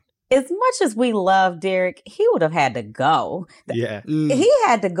right, fine. As much as we love Derrick, he would have had to go. Yeah. He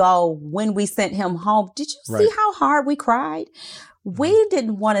had to go when we sent him home. Did you see how hard we cried? We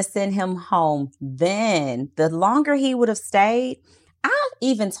didn't want to send him home then. The longer he would have stayed, I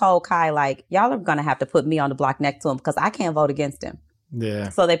even told Kai, like, y'all are going to have to put me on the block next to him because I can't vote against him. Yeah.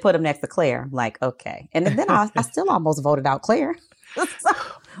 So they put him next to Claire. I'm like, okay. And then I still almost voted out Claire.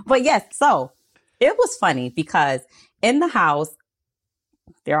 But yes, so it was funny because in the house,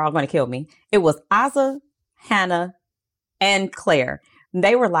 they're all going to kill me. It was Azza, Hannah, and Claire. And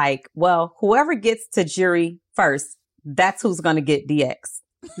they were like, well, whoever gets to jury first, that's who's going to get DX.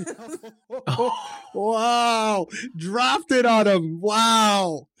 Wow. Dropped it on him.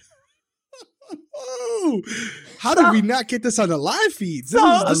 Wow. How did we not get this on the live feeds? This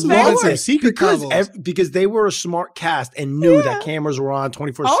was a secret because they were a smart cast and knew that cameras were on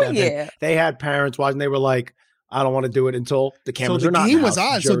 24/7. Oh, yeah. They had parents watching. They were like, I don't want to do it until the cameras are not. So the game was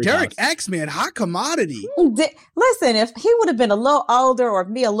on. So Derrick X, man, hot commodity. Listen, if he would have been a little older or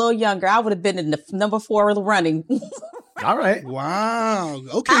me a little younger, I would have been in the number 4 running. All right. Wow.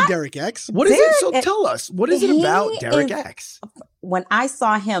 Okay, Derrick X. What is it? So tell us. What is it about Derrick X? When I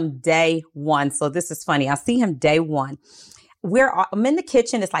saw him day 1, so this is funny. I see him day 1. I'm in the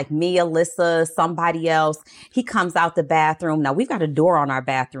kitchen. It's like me, Alyssa, somebody else. He comes out the bathroom. Now we've got a door on our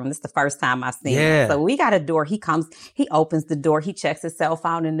bathroom. This is the first time I've seen it. So we got a door. He opens the door. He checks himself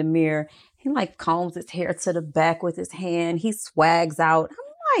out in the mirror. He like combs his hair to the back with his hand. He swags out.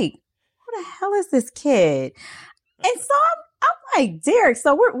 I'm like, who the hell is this kid? And so I'm like, Derrick.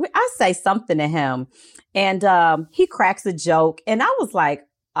 So I say something to him, and he cracks a joke, and I was like,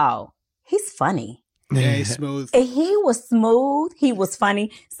 oh, he's funny. Yeah, he's smooth. And he was smooth. He was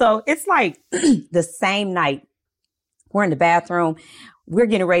funny. So it's like the same night we're in the bathroom. We're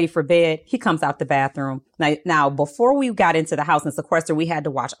getting ready for bed. He comes out the bathroom. Now, before we got into the house in sequester, we had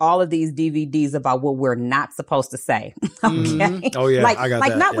to watch all of these DVDs about what we're not supposed to say. Okay. Mm-hmm. Oh, yeah. Like, I got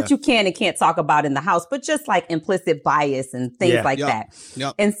that. not what you can and can't talk about in the house, but just like implicit bias and things that.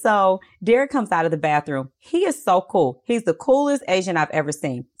 Yep. And so Derrick comes out of the bathroom. He is so cool. He's the coolest Asian I've ever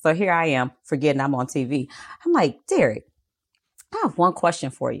seen. So here I am, forgetting I'm on TV. I'm like, Derrick, I have one question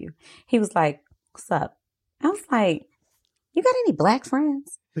for you. He was like, what's up? I was like, you got any black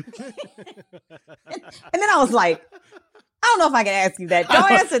friends? And then I was like, I don't know if I can ask you that.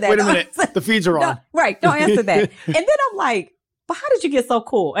 Don't answer that. Wait a minute. The feeds are on. Right. Don't answer that. And then I'm like, but how did you get so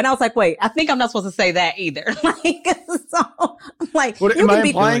cool? And I was like, wait, I think I'm not supposed to say that either. So I'm like, what, am I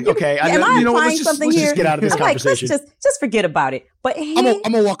implying? Okay. Am I implying something let's here? just get out of this conversation. Like, just forget about it. But I'm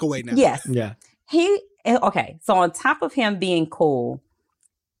gonna walk away now. Yes. Yeah. Okay. So on top of him being cool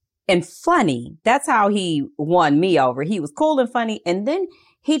and funny, that's how he won me over. He was cool and funny. And then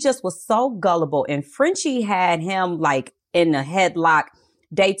he just was so gullible. And Frenchie had him like in a headlock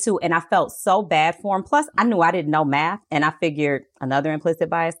day 2. And I felt so bad for him. Plus, I knew I didn't know math. And I figured another implicit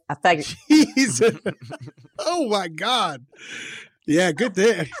bias. I figured. Jesus. Oh, my God. Yeah, good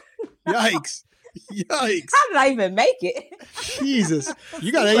there. Yikes. Yikes. How did I even make it? Jesus.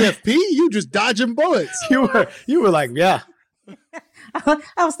 You got AFP? You just dodging bullets. You were like, yeah. I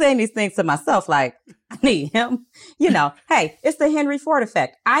was saying these things to myself, like, I need him. Hey, it's the Henry Ford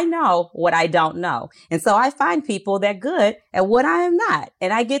effect. I know what I don't know. And so I find people that are good at what I am not.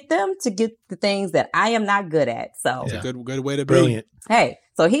 And I get them to get the things that I am not good at. So it's a good way to be. Brilliant. Hey,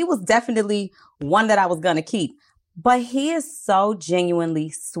 so he was definitely one that I was going to keep. But he is so genuinely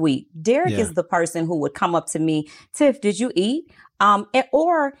sweet. Derrick is the person who would come up to me, Tiff, did you eat?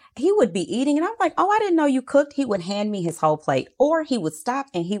 Or he would be eating and I'm like, oh, I didn't know you cooked. He would hand me his whole plate, or he would stop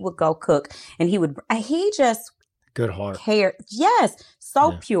and he would go cook, and he just good heart. Cared. Yes.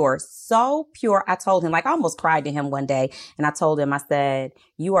 So pure. I told him, like, I almost cried to him one day, and I told him, I said,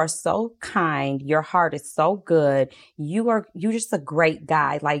 you are so kind. Your heart is so good. You're just a great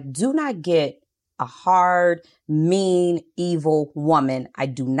guy. Like, do not get a hard, mean, evil woman. I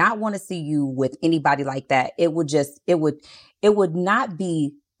do not want to see you with anybody like that. It would not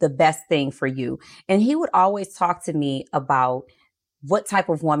be the best thing for you. And he would always talk to me about what type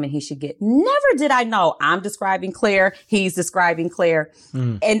of woman he should get. Never did I know I'm describing Claire. He's describing Claire.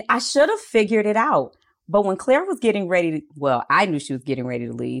 And I should have figured it out. But when Claire was getting ready I knew she was getting ready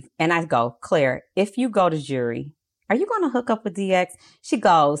to leave. And I go, Claire, if you go to jury, are you going to hook up with DX? She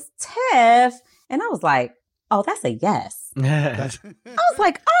goes, Tiff. And I was like, oh, that's a yes. I was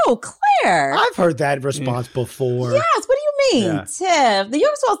like, oh, Claire. I've heard that response before. Yes. What do you mean, Tiff?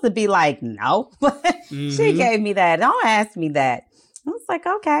 You're supposed to be like, no. But she gave me that. Don't ask me that. I was like,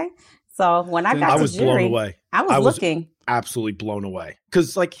 okay. So when I got to jury, blown away. I was looking. Absolutely blown away.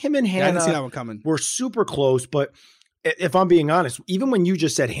 Because like him and Hannah, I didn't see that one coming. Were super close. But if I'm being honest, even when you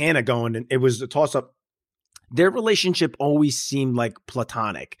just said Hannah going and it was a toss up, their relationship always seemed like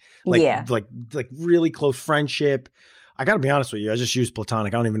platonic, like really close friendship. I got to be honest with you. I just used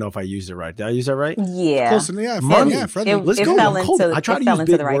platonic. I don't even know if I used it right. Did I use that right? Yeah. Close enough. Yeah, friendly. Let's go. I try to use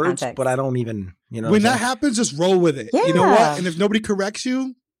big words, context. But I don't even, when that happens, just roll with it. Yeah. You know what? And if nobody corrects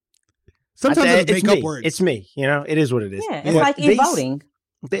you, sometimes I make up words. It's me. It is what it is. Yeah, it's like e-voting.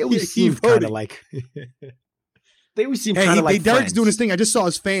 They always seem kind of like... They always seem kind of like Derrick's doing his thing. I just saw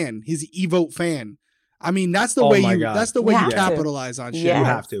his fan. His e-vote fan. I mean, that's the way you capitalize on shit. Yes. You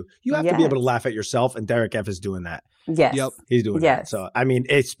have to. You have to be able to laugh at yourself, and Derrick F is doing that. Yes. Yep. He's doing that. So, I mean,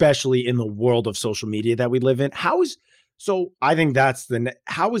 especially in the world of social media that we live in. I think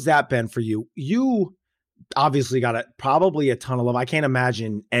how has that been for you? You obviously got probably a ton of love. I can't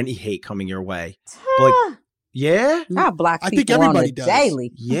imagine any hate coming your way. But yeah? I block people on the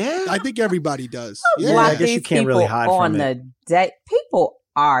daily. Yeah? I think everybody does. I guess you can't really hide from it. People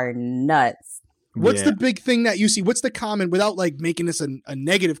are nuts. What's the big thing that you see? What's the common, without like making this a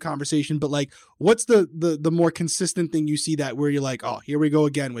negative conversation, but like, what's the more consistent thing you see that where you're like, oh, here we go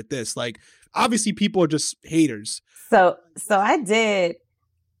again with this? Like, obviously people are just haters. So I did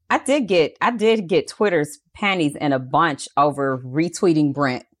I did get Twitter's panties in a bunch over retweeting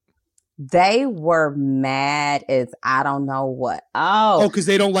Brent. They were mad as I don't know what. Oh, because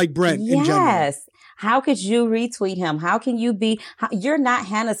they don't like Brent in general. Yes. How could you retweet him? How can you be? You're not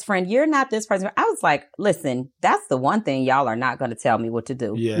Hannah's friend. You're not this person. I was like, listen, that's the one thing y'all are not going to tell me what to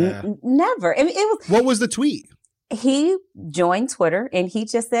do. Yeah. Never. I mean, it was. What was the tweet? He joined Twitter and he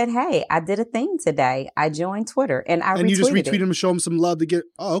just said, hey, I did a thing today. I joined Twitter and I retweeted you just retweeted it. him to show him some love to get.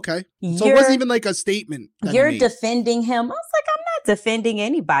 Oh, okay. So it wasn't even like a statement. You're defending him. I was like, I'm not defending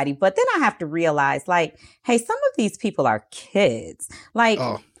anybody. But then I have to realize, like, hey, some of these people are kids. Like,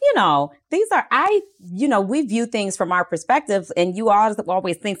 you know, we view things from our perspective and you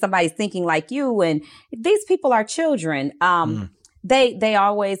always think somebody's thinking like you. And these people are children. They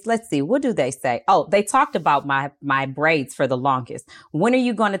always, let's see, what do they say? Oh, they talked about my braids for the longest. When are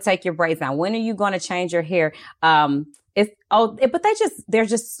you going to take your braids down? When are you going to change your hair? But they're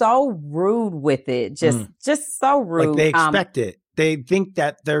just so rude with it. Just so rude. Like they expect it. They think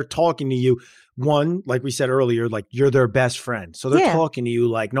that they're talking to you. One, like we said earlier, like you're their best friend. So they're talking to you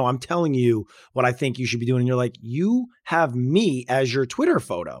like, no, I'm telling you what I think you should be doing. And you're like, you have me as your Twitter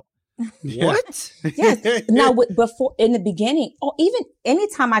photo. What? Yes. Now, before in the beginning, even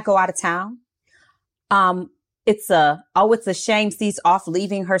anytime I go out of town, it's a shame she's off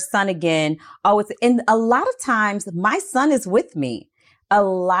leaving her son again. And a lot of times my son is with me. A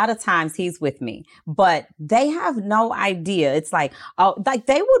lot of times he's with me, but they have no idea. It's like, like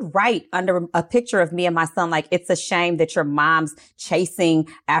they would write under a picture of me and my son, like, it's a shame that your mom's chasing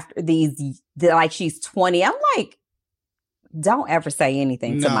after like she's 20. I'm like, don't ever say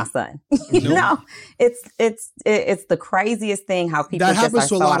anything to my son. You know, it's the craziest thing how people that just happens are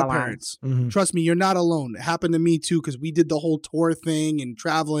to a so lot out of of parents. Mm-hmm. Trust me, you're not alone. It happened to me too because we did the whole tour thing and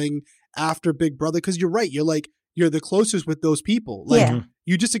traveling after Big Brother. Because you're right, you're the closest with those people. Like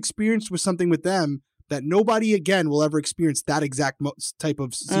you just experienced with something with them that nobody again will ever experience that exact type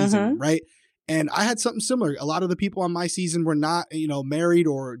of season, right? And I had something similar. A lot of the people on my season were not, married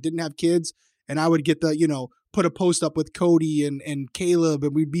or didn't have kids, and I would get the, put a post up with Cody and Caleb,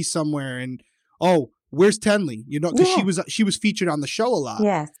 and we'd be somewhere, and where's Tenley? Because she was featured on the show a lot.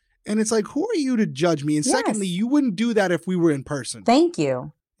 Yes. And it's like, who are you to judge me? And secondly, you wouldn't do that if we were in person. Thank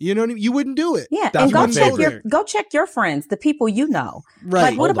you. You know what I mean? You wouldn't do it. Yeah, and go check your friends, the people you know.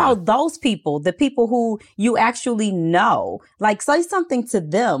 Right. Like, what about those people, the people who you actually know? Like, say something to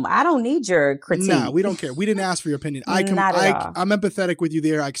them. I don't need your critique. No, we don't care. We didn't ask for your opinion. I'm empathetic with you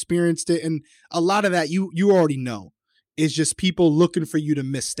there. I experienced it, and a lot of that you already know. It's just people looking for you to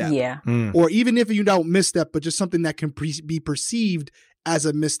misstep. Yeah. Or even if you don't misstep, but just something that can be perceived as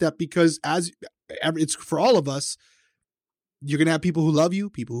a misstep, because as it's for all of us. You're going to have people who love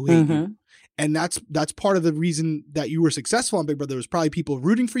you, people who hate you. And that's part of the reason that you were successful on Big Brother. There was probably people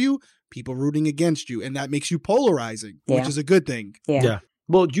rooting for you, people rooting against you. And that makes you polarizing, which is a good thing. Yeah.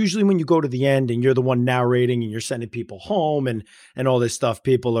 Well, usually when you go to the end and you're the one narrating and you're sending people home and all this stuff,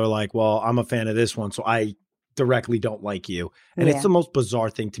 people are like, well, I'm a fan of this one, so I directly don't like you. And it's the most bizarre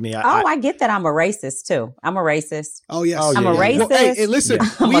thing to me. I get that I'm a racist too. I'm a racist. Oh, yes. I'm a racist. Well, hey, listen,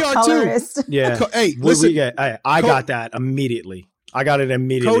 we are colorist. too. Yeah. Hey, listen. I got that immediately. I got it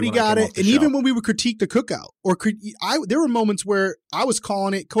immediately. Cody got it. And even when we would critique the cookout, there were moments where I was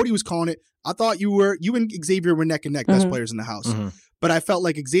calling it, Cody was calling it. I thought you and Xavier were neck and neck, best players in the house. But I felt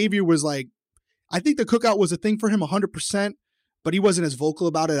like Xavier was like, I think the cookout was a thing for him 100%, but he wasn't as vocal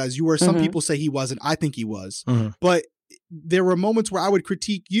about it as you were. Some people say he wasn't. I think he was. But there were moments where I would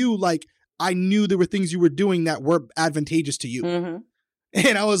critique you, like I knew there were things you were doing that were advantageous to you.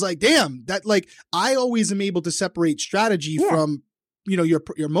 And I was like, damn, that like I always am able to separate strategy from your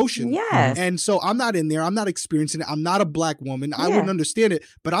emotion. Yes. And so I'm not in there. I'm not experiencing it. I'm not a black woman. I wouldn't understand it,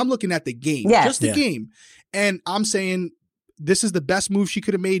 but I'm looking at the game, just the game. And I'm saying this is the best move she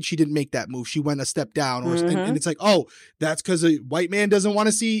could have made. She didn't make that move. She went a step down. And it's like, that's because a white man doesn't want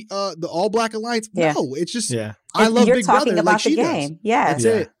to see the all black alliance. Yeah. No, it's just, I love Big Brother about like she the game. does. Yes.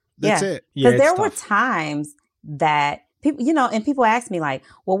 That's it. Because there were times that people, and people ask me like,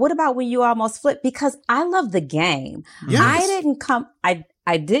 well, what about when you almost flipped? Because I love the game. Yes.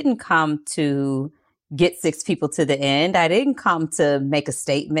 I didn't come to get 6 people to the end. I didn't come to make a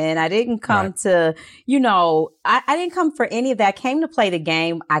statement. I didn't come to, I didn't come for any of that. I came to play the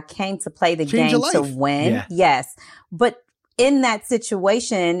game. I came to play the game to win. Yeah. Yes. But in that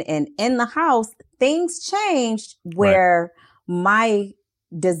situation and in the house, things changed where my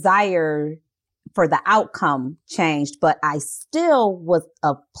desire for the outcome changed, but I still was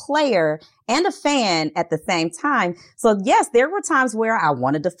a player and a fan at the same time. So yes, there were times where I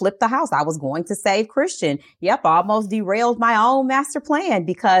wanted to flip the house. I was going to save Christian. Yep. Almost derailed my own master plan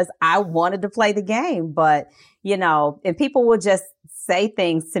because I wanted to play the game. But, you know, and people would just say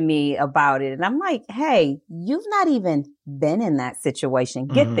things to me about it. And I'm like, hey, you've not even been in that situation.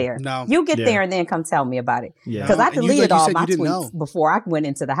 Get there. No. You get there and then come tell me about it. Yeah. Because I deleted all my tweets know. before I went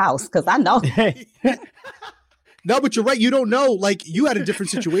into the house because I know. No, but you're right. You don't know. Like, you had a different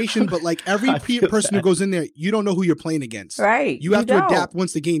situation, but like every person who goes in there, you don't know who you're playing against. Right. You have to adapt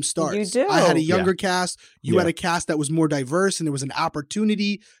once the game starts. You do. I had a younger cast. You had a cast that was more diverse, and there was an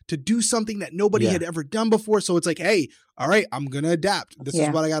opportunity to do something that nobody had ever done before. So it's like, hey, all right, I'm going to adapt. This is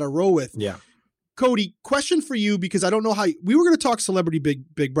what I got to roll with. Yeah. Cody, question for you, because I don't know how we were going to talk celebrity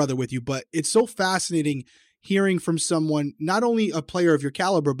Big Brother with you, but it's so fascinating hearing from someone, not only a player of your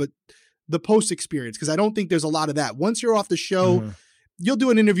caliber, but the post experience, because I don't think there's a lot of that. Once you're off the show, you'll do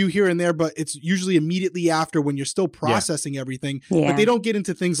an interview here and there, but it's usually immediately after when you're still processing everything. But they don't get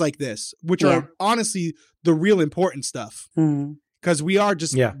into things like this, which are honestly the real important stuff. Because we are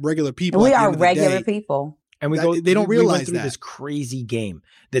just regular people. We are regular people. And they don't realize that this crazy game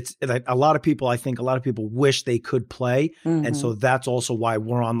that's like a lot of people wish they could play. And so that's also why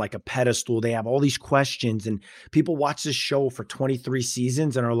we're on like a pedestal. They have all these questions, and people watch this show for 23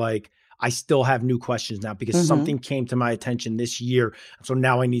 seasons and are like, I still have new questions now because something came to my attention this year. So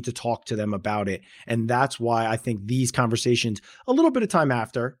now I need to talk to them about it. And that's why I think these conversations a little bit of time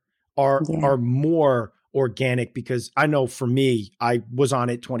after are more organic, because I know for me, I was on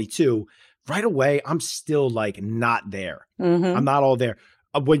it 22 right away. I'm still like not there. I'm not all there.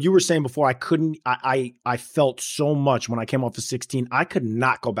 What you were saying before, I felt so much when I came off of 16, I could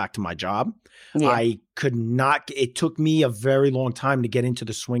not go back to my job. I could not. It took me a very long time to get into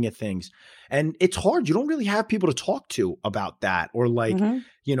the swing of things. And it's hard. You don't really have people to talk to about that, or like,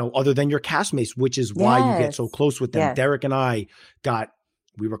 you know, other than your castmates, which is why you get so close with them. Derrick and I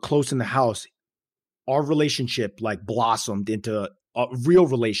we were close in the house. Our relationship like blossomed into a real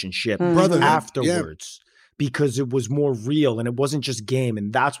relationship afterwards. Because it was more real and it wasn't just game.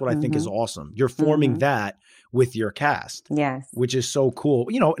 And that's what I think is awesome. You're forming that with your cast. Yes. Which is so cool.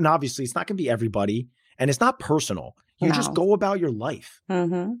 You know, and obviously it's not going to be everybody, and it's not personal. You just go about your life.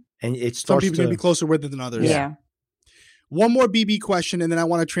 And it starts some people are going to be closer with it than others. Yeah. One more BB question, and then I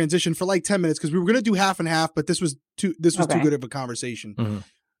want to transition for like 10 minutes because we were going to do half and half, but this was too good of a conversation.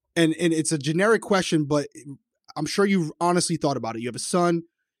 And it's a generic question, but I'm sure you've honestly thought about it. You have a son.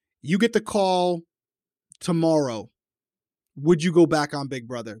 You get the call tomorrow. Would you go back on Big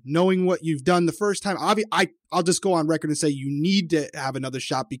Brother, knowing what you've done the first time? I'll just go on record and say you need to have another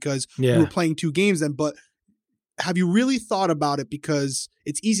shot because you were playing 2 games then. But have you really thought about it? Because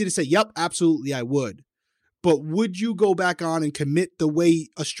it's easy to say, "Yep, absolutely, I would." But would you go back on and commit the way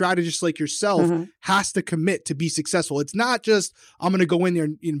a strategist like yourself has to commit to be successful? It's not just, I'm going to go in there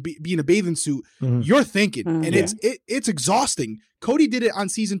and be in a bathing suit. You're thinking, and it's exhausting. Cody did it on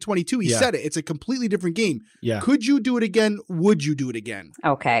season 22. He said it. It's a completely different game. Could you do it again? Would you do it again?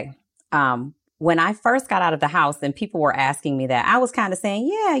 Okay. When I first got out of the house and people were asking me that, I was kind of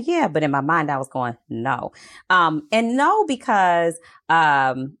saying, yeah. But in my mind, I was going, no. And no, because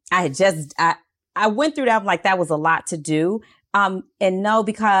I went through that. I'm like, that was a lot to do. And no,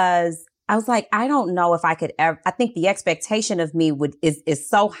 because I was like, I don't know if I could ever, I think the expectation of me is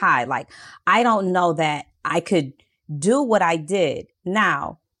so high. Like, I don't know that I could do what I did.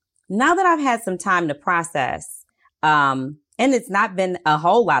 Now that I've had some time to process, and it's not been a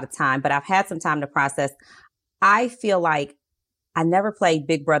whole lot of time, but I've had some time to process, I feel like I never played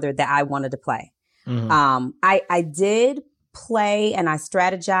Big Brother that I wanted to play. I did play and I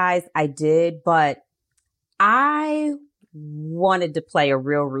strategized. I did, but I wanted to play a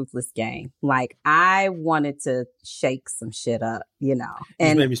real ruthless game. Like, I wanted to shake some shit up, you know.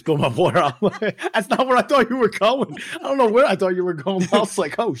 And made me spill my water out. That's not where I thought you were going. I don't know where I thought you were going. I was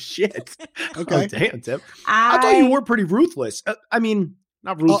like, oh shit. Okay. Oh, damn, Tip. I thought you were pretty ruthless. I mean,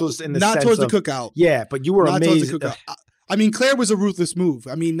 not ruthless in the sense not towards of the cookout. Yeah, but you were amazing. I mean, Claire was a ruthless move.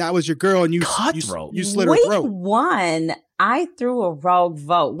 I mean, that was your girl, and you slit her throat. Week 1, I threw a rogue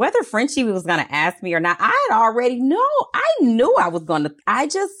vote. Whether Frenchie was going to ask me or not, I had already know. I knew I was going to. I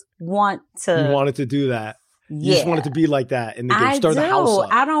just want to. You wanted to do that. You just want it to be like that in the game. Stir the house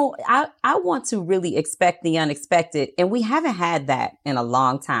up. I want to really expect the unexpected. And we haven't had that in a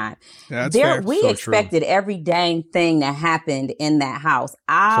long time. Yeah, that's fair. We expected every dang thing that happened in that house.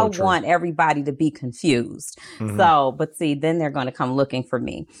 I want everybody to be confused. So, but see, then they're going to come looking for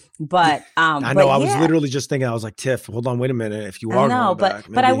me. But I know. I was literally just thinking, I was like, Tiff, hold on, wait a minute. If you are going back,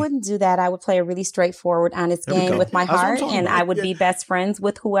 but I wouldn't do that. I would play a really straightforward, honest game with my heart, and I would be best friends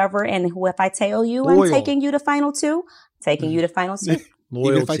with whoever. And if I tell you I'm taking you to final two, taking you to final two. Loyalty.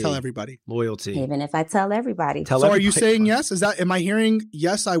 Even if I tell everybody. Loyalty. Even if I tell everybody. So are you saying yes? Am I hearing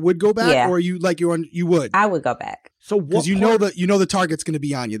yes, I would go back? Or are you like you would? I would go back. So because you know the target's going to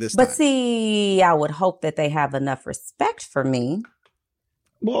be on you this time. But see, I would hope that they have enough respect for me.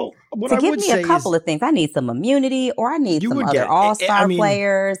 Well, what to I give would me say a couple of things. I need some immunity, or I need some other all-star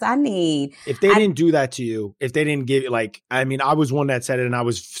players. I need. If they didn't do that to you, if they didn't give I was one that said it, and I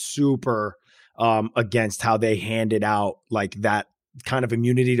was super against how they handed out like that kind of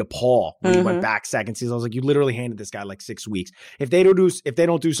immunity to Paul when he went back second season. I was like, you literally handed this guy like 6 weeks. If they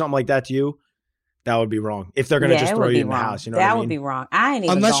don't do something like that to you, that would be wrong. If they're going to just throw you in the house, you know what I mean? That would be wrong. I ain't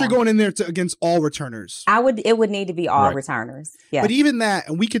even unless you're going in there against all returners. It would need to be all returners. Yeah. But even that,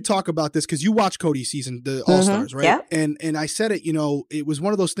 and we could talk about this because you watched Cody's season, the All-Stars, right? Yep. And I said it, it was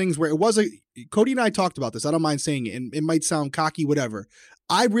one of those things where Cody and I talked about this. I don't mind saying it, and it might sound cocky, whatever.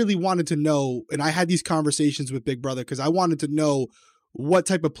 I really wanted to know, and I had these conversations with Big Brother because I wanted to know what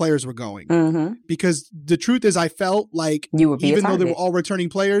type of players were going. Because the truth is I felt like even though they were all returning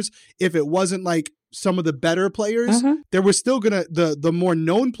players, if it wasn't like some of the better players, there was still the more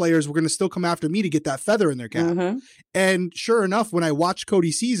known players were gonna still come after me to get that feather in their cap. And sure enough, when I watched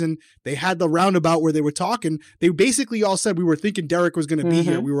Cody's season, they had the roundabout where they were talking. They basically all said we were thinking Derrick was gonna be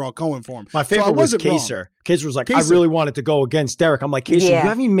here. We were all going for him. My favorite was Kaser. Kaser was like, I really wanted to go against Derrick. I'm like, Kaser, you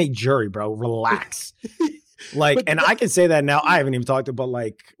haven't even made jury, bro. Relax. I can say that now. I haven't even talked about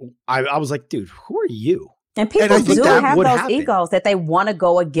I was like, dude, who are you? And people do have those egos that they want to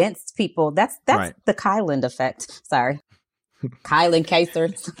go against people. That's the Kylan effect. Sorry. Kylan Kaser.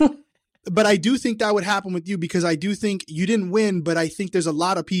 But I do think that would happen with you because I do think you didn't win, but I think there's a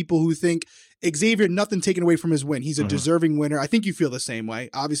lot of people who think Xavier, nothing taken away from his win. He's a deserving winner. I think you feel the same way.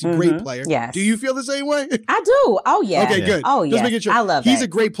 Obviously, great player. Yes. Do you feel the same way? I do. Oh, yeah. Okay, good. Oh, yeah. Sure. I love He's that. a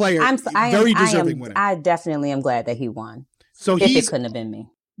great player. Very deserving winner. I definitely am glad that he won. So if it couldn't have been me.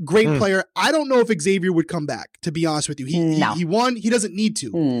 Great player. I don't know if Xavier would come back, to be honest with you. He won. He doesn't need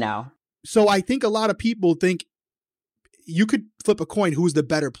to. No. So I think a lot of people think you could flip a coin who's the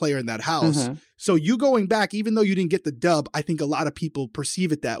better player in that house. So you going back, even though you didn't get the dub, I think a lot of people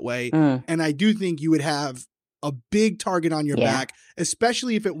perceive it that way. And I do think you would have a big target on your back,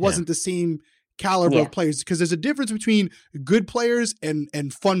 especially if it wasn't the same caliber of players, because there's a difference between good players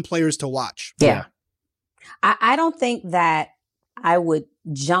and fun players to watch. Yeah. I don't think that I would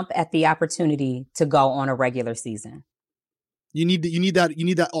jump at the opportunity to go on a regular season. You need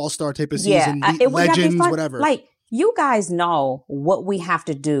that all-star type of season, legends, whatever. Like, you guys know what we have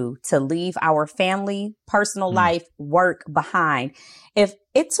to do to leave our family, personal life, work behind. If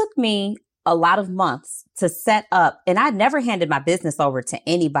it took me a lot of months to set up, and I never handed my business over to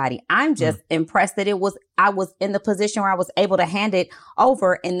anybody. I'm just impressed that I was in the position where I was able to hand it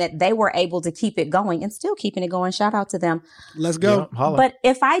over and that they were able to keep it going and still keeping it going. Shout out to them. Let's go. Yeah, but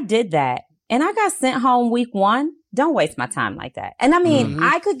if I did that and I got sent home week one, don't waste my time like that. And I mean,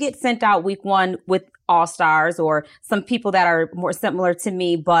 I could get sent out week one with all-stars or some people that are more similar to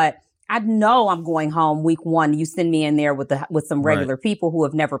me, but I know I'm going home week one. You send me in there with some regular people who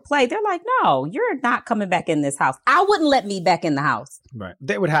have never played. They're like, no, you're not coming back in this house. I wouldn't let me back in the house. Right.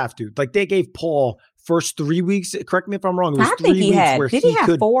 They would have to. Like, they gave Paul first 3 weeks. Correct me if I'm wrong. It was I think he had. Did he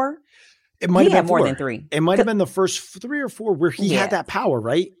have 4? It might have been more than 3. It might have been the first 3 or 4 where he had that power,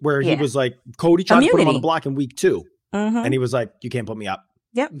 right? Where he was like, Cody tried to put him on the block in week 2. And he was like, you can't put me up.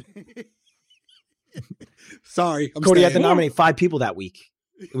 Yep. Sorry. Cody had to nominate 5 people that week.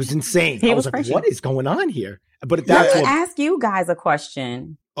 It was insane. I was like, pressured. What is going on here? But let me ask you guys a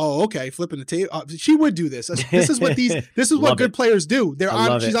question. Oh, okay. Flipping the table. She would do this. This is what good players do.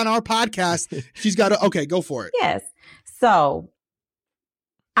 She's on our podcast. She's got to, okay, go for it. Yes. So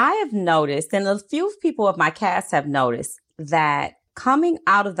I have noticed, and a few people of my cast have noticed, that coming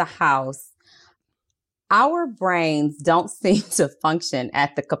out of the house, our brains don't seem to function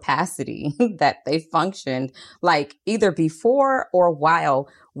at the capacity that they functioned, like either before or while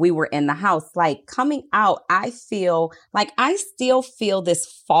we were in the house. Like, coming out, I feel like I still feel this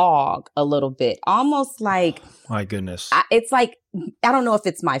fog a little bit, almost like, my goodness. It's like, I don't know if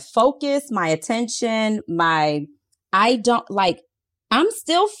it's my focus, my attention, I'm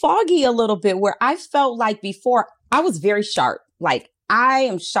still foggy a little bit where I felt like before I was very sharp. Like I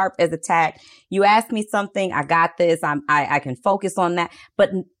am sharp as a tack. You ask me something, I got this. I can focus on that.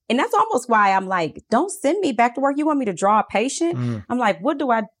 And that's almost why I'm like, don't send me back to work. You want me to draw a patient? I'm like, what do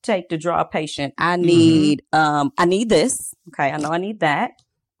I take to draw a patient? I need this. Okay. I know I need that.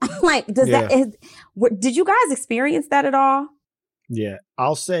 I'm like, did you guys experience that at all? Yeah.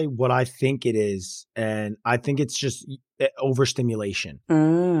 I'll say what I think it is. And I think it's just overstimulation.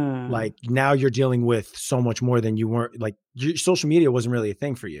 Like now you're dealing with so much more than you weren't. Like social media wasn't really a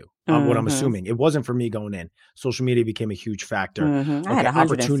thing for you. What I'm assuming. It wasn't for me going in. Social media became a huge factor. I had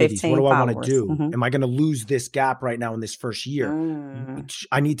opportunities. What do I want to do? Mm-hmm. Am I going to lose this gap right now in this first year?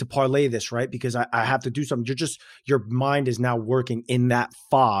 I need to parlay this, right? Because I have to do something. Your mind is now working in that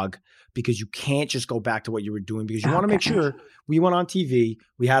fog because you can't just go back to what you were doing because you want to make sure we went on TV.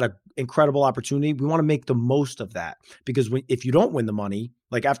 We had an incredible opportunity. We want to make the most of that because if you don't win the money,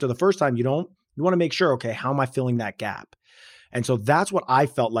 like after the first time you want to make sure, okay, how am I filling that gap? And so that's what I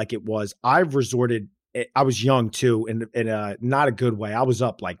felt like it was. I was young too, in a not a good way. I was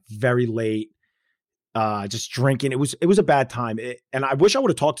up like very late, just drinking. It was a bad time. And I wish I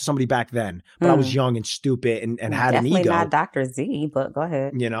would have talked to somebody back then, but I was young and stupid and had an ego. Definitely not Dr. Z, but go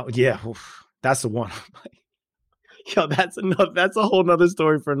ahead. Yeah, that's the one. Yo, that's a whole nother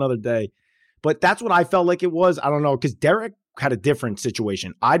story for another day. But that's what I felt like it was. I don't know, because Derrick had a different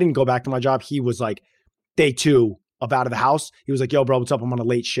situation. I didn't go back to my job. He was like day 2 of out of the house. He was like, yo, bro, what's up? I'm on a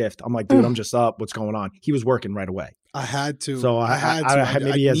late shift. I'm like, dude, I'm just up. What's going on? He was working right away. I had to. So I had to.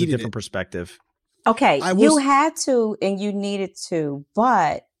 Maybe he has a different perspective. Okay, you had to and you needed to,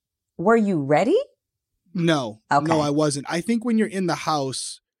 but were you ready? No. Okay. No, I wasn't. I think when you're in the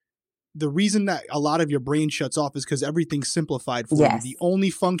house, the reason that a lot of your brain shuts off is because everything's simplified for you. The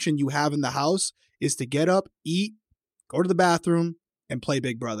only function you have in the house is to get up, eat, go to the bathroom, and play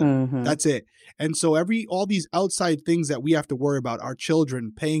Big Brother. That's it. And so all these outside things that we have to worry about, our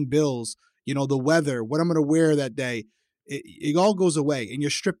children, paying bills, the weather, what I'm going to wear that day, it all goes away. And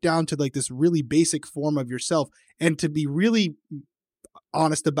you're stripped down to like this really basic form of yourself. And to be really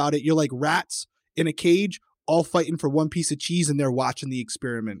honest about it, you're like rats in a cage, all fighting for one piece of cheese, and they're watching the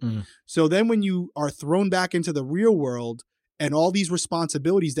experiment. So then when you are thrown back into the real world and all these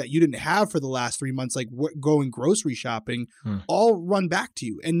responsibilities that you didn't have for the last 3 months, like going grocery shopping, all run back to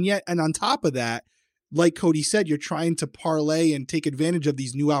you. And on top of that, like Cody said, you're trying to parlay and take advantage of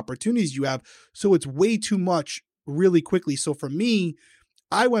these new opportunities you have. So it's way too much really quickly. So for me,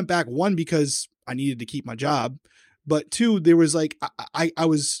 I went back, 1, because I needed to keep my job, but 2, there was like, I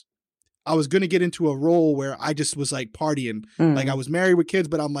was going to get into a role where I just was like partying. Like I was married with kids,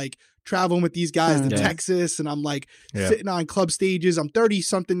 but I'm like traveling with these guys to Texas, and I'm like sitting on club stages. I'm 30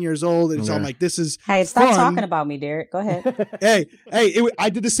 something years old. And so I'm like, this is stop talking about me, Derrick. Go ahead. I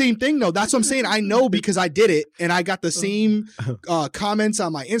did the same thing though. That's what I'm saying. I know because I did it, and I got the same comments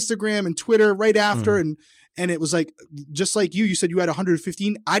on my Instagram and Twitter right after. And it was like, just like you said you had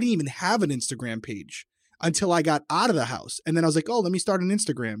 115. I didn't even have an Instagram page until I got out of the house. And then I was like, oh, let me start an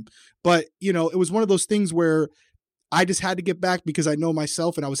Instagram. But, it was one of those things where I just had to get back because I know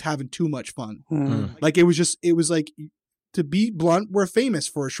myself and I was having too much fun. Like it was like, to be blunt, we're famous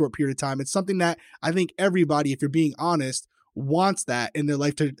for a short period of time. It's something that I think everybody, if you're being honest, wants that in their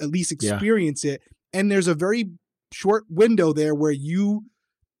life to at least experience it. And there's a very short window there where you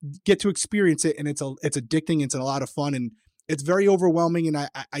get to experience it, and it's addicting. It's a lot of fun, and it's very overwhelming. And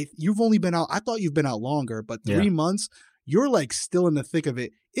you've only been out, I thought you've been out longer, but 3 months, you're like still in the thick of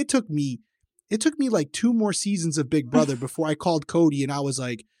it. It took me like 2 more seasons of Big Brother before I called Cody and I was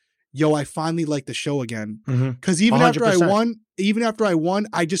like, yo, I finally like the show again. Cause even 100%. after I won,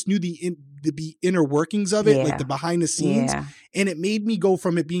 I just knew the inner workings of it, like the behind the scenes. And it made me go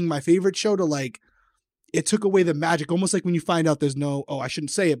from it being my favorite show to like, it took away the magic, almost like when you find out there's no, I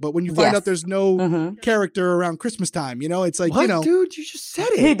shouldn't say it, but when you find out there's no character around Christmas time, it's like, what, dude, you just said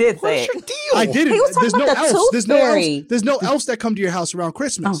it. He did say What's your deal? I did it. There's no elves. There's no elves that come to your house around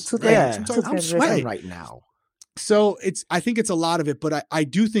Christmas. I'm sweating right now. So I think it's a lot of it, but I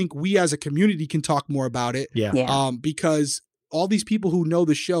do think we as a community can talk more about it. Because all these people who know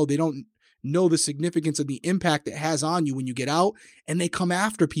the show, they don't know the significance of the impact it has on you when you get out, and they come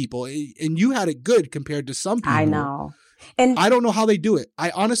after people. And you had it good compared to some people. I know. And I don't know how they do it. I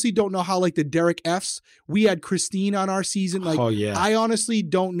honestly don't know how, like the Derrick F's, we had Christine on our season. Like, I honestly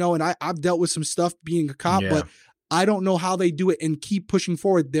don't know. And I've dealt with some stuff being a cop, but I don't know how they do it and keep pushing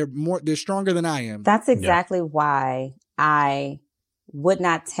forward. They're stronger than I am. That's exactly why I would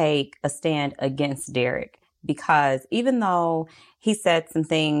not take a stand against Derrick. because even though he said some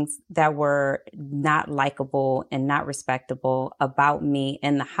things that were not likable and not respectable about me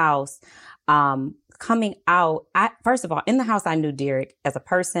in the house, coming out, first of all, in the house, I knew Derrick as a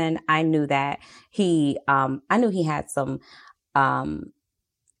person. I knew that I knew he had some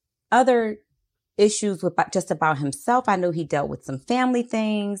other issues with just about himself. I knew he dealt with some family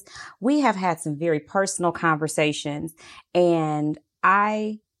things. We have had some very personal conversations. And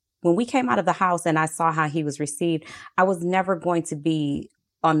when we came out of the house and I saw how he was received, I was never going to be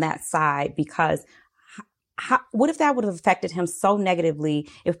on that side, because what if that would have affected him so negatively,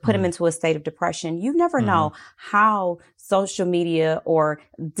 if put him into a state of depression? You never know how social media or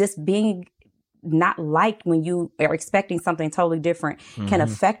just being not liked when you are expecting something totally different can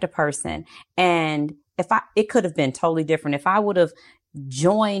affect a person. And it could have been totally different if I would have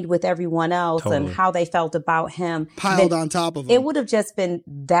joined with everyone else and how they felt about him, piled on top of him, it would have just been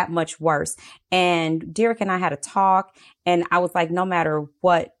that much worse. And Derrick and I had a talk, and I was like, no matter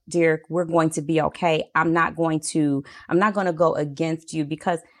what, Derrick, we're going to be okay. I'm not going to go against you,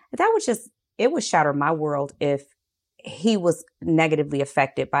 because it would shatter my world if he was negatively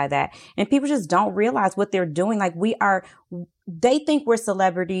affected by that. And people just don't realize what they're doing. Like, they think we're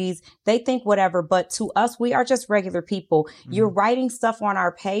celebrities, they think whatever, but to us, we are just regular people. You're writing stuff on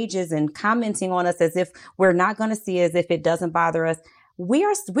our pages and commenting on us as if we're not going to see it, as if it doesn't bother us. We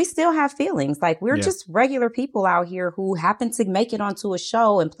still have feelings. Like, we're just regular people out here who happen to make it onto a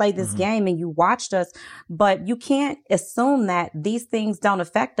show and play this game, and you watched us. But you can't assume that these things don't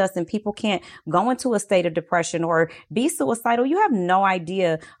affect us, and people can't go into a state of depression or be suicidal. You have no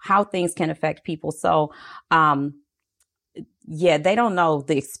idea how things can affect people. So, they don't know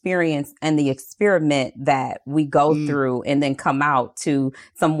the experience and the experiment that we go through, and then come out to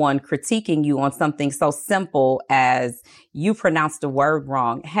someone critiquing you on something so simple as you pronounced a word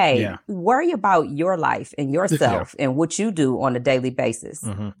wrong. Hey, worry about your life and yourself and what you do on a daily basis.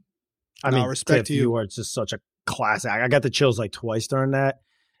 I mean, respect Tiff, to you. You are just such a class act. I got the chills like twice during that.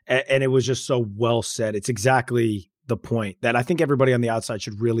 And it was just so well said. It's exactly the point that I think everybody on the outside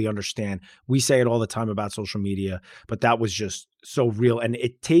should really understand. We say it all the time about social media, but that was just so real. And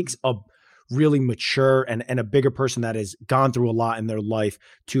it takes a really mature and a bigger person that has gone through a lot in their life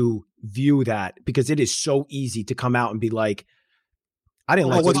to view that, because it is so easy to come out and be like, I didn't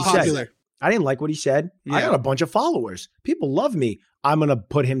like what he said. I didn't like what he said. I got a bunch of followers. People love me. I'm going to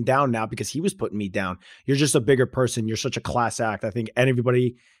put him down now because he was putting me down. You're just a bigger person. You're such a class act. I think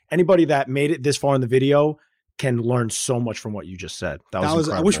anybody that made it this far in the video can learn so much from what you just said. That was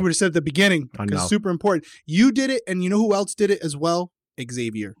incredible. I wish we would have said at the beginning, because it's super important. You did it, and you know who else did it as well?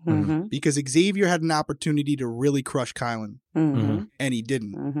 Xavier. Because Xavier had an opportunity to really crush Kylan, and he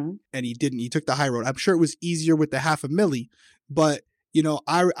didn't. And he didn't. He took the high road. I'm sure it was easier with the $500,000, but you know,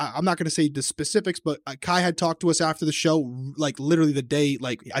 I'm not going to say the specifics, but Kai had talked to us after the show, like literally the day,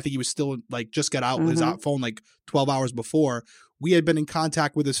 like I think he was still like just got out with his phone like 12 hours before. We had been in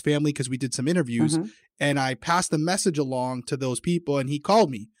contact with his family because we did some interviews, and I passed the message along to those people, and he called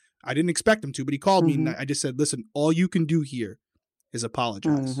me. I didn't expect him to, but he called me, and I just said, listen, all you can do here is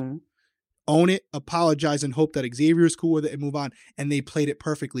apologize. Own it, apologize, and hope that Xavier is cool with it and move on. And they played it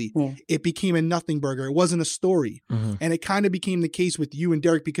perfectly. It became a nothing burger. It wasn't a story. And it kind of became the case with you and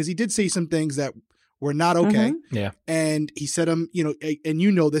Derrick, because he did say some things that were not okay. And he said them, you know, and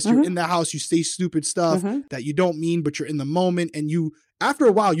you know this, you're in the house, you say stupid stuff that you don't mean, but you're in the moment, and you, after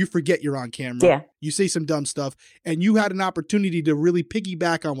a while, you forget you're on camera. You say some dumb stuff, and you had an opportunity to really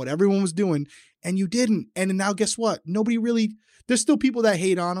piggyback on what everyone was doing, and you didn't. And now guess what? There's still people that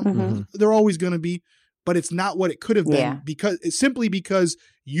hate on him. They're always going to be, but it's not what it could have been, because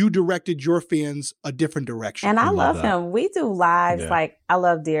you directed your fans a different direction. And I love him. We do lives. Like, I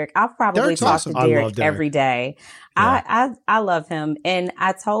love Derrick. I'll probably talk to Derrick every day. I love him. And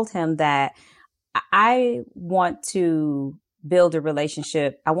I told him that I want to build a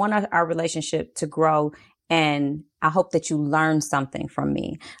relationship. I want our relationship to grow, and I hope that you learn something from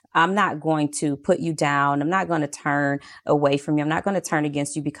me. I'm not going to put you down. I'm not going to turn away from you. I'm not going to turn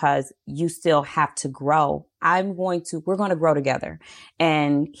against you, because you still have to grow. We're going to grow together.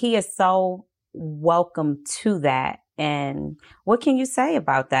 And he is so welcome to that. And what can you say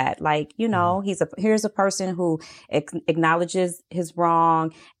about that? Like, you know, here's a person who acknowledges his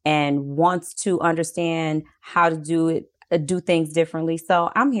wrong and wants to understand how to do things differently. So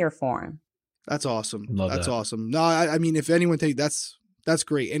I'm here for him. That's awesome. That's awesome. No, I mean, if anyone thinks that's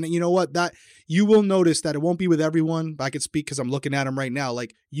great. And you know what? That you will notice that it won't be with everyone, but I could speak because I'm looking at them right now.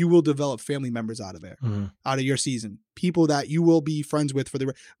 Like, you will develop family members out of there, out of your season. People that you will be friends with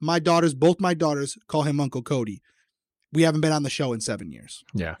both my daughters call him Uncle Cody. we haven't been on the show in 7 years.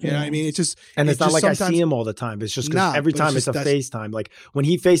 Yeah. You know what I mean? It's just, and it's not like I sometimes see him all the time. It's just because every time it's a FaceTime. Like when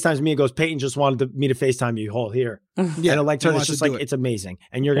he FaceTimes me and goes, Peyton just wanted me to FaceTime you. Hold here. Yeah. And like, it's just like, it's amazing.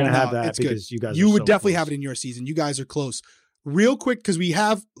 And you're going to have that because you guys You are would so definitely close. have it in your season. You guys are close. Real quick, because we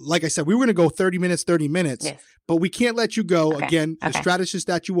have, like I said, we were going to go 30 minutes, yes. but we can't let you go. Okay. Again, the strategist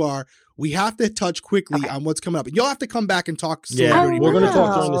that you are, we have to touch quickly on what's coming up. You'll have to come back and talk. Yeah, we're going to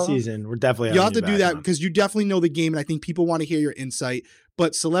talk during the season. We're definitely You'll have to do that because you definitely know the game, and I think people want to hear your insight.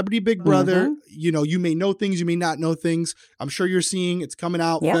 But Celebrity Big Brother, you know, you may know things, you may not know things. I'm sure you're seeing it's coming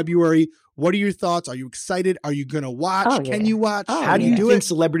out February. What are your thoughts? Are you excited? Are you going to watch? Oh, Can you watch? How do you think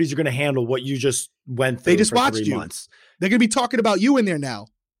celebrities are going to handle what you just went through? They just for watched 3 you. months? They're going to be talking about you in there now.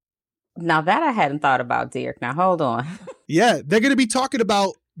 Now that I hadn't thought about, Derrick. Now hold on. Yeah, they're going to be talking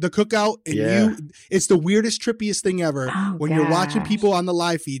about the cookout and you. It's the weirdest, trippiest thing ever when you're watching people on the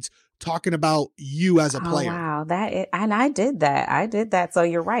live feeds talking about you as a player. Wow, and I did that. So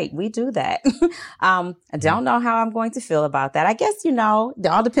you're right. We do that. I don't know how I'm going to feel about that. I guess, you know, it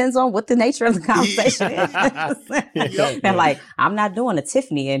all depends on what the nature of the conversation is. And like, I'm not doing a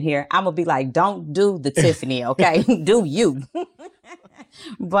Tiffany in here. I'm going to be like, don't do the Tiffany. Okay. Do you.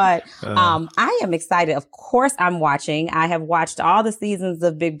 But I am excited. Of course, I'm watching. I have watched all the seasons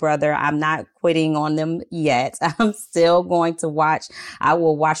of Big Brother. I'm not quitting on them yet. I'm still going to watch. I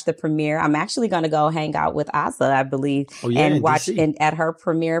will watch the premiere. I'm actually going to go hang out with Asa, I believe, and watch at her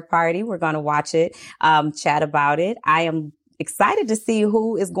premiere party. We're going to watch it, chat about it. I am excited to see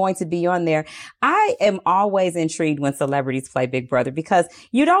who is going to be on there. I am always intrigued when celebrities play Big Brother because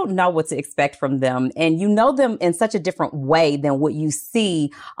you don't know what to expect from them, and you know them in such a different way than what you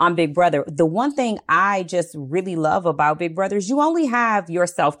see on Big Brother. The one thing I just really love about Big Brother is you only have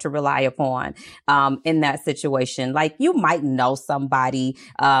yourself to rely upon in that situation. Like, you might know somebody.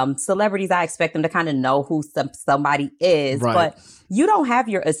 Celebrities, I expect them to kind of know who somebody is, but you don't have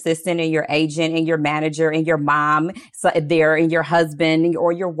your assistant and your agent and your manager and your mom there and your husband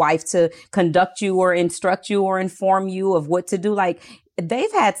or your wife to conduct you or instruct you or inform you of what to do. Like,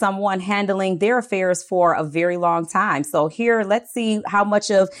 they've had someone handling their affairs for a very long time. So here, let's see how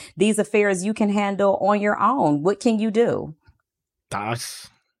much of these affairs you can handle on your own. What can you do?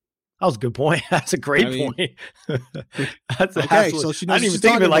 That was a good point. That's a great point. That's okay. So she knows I didn't even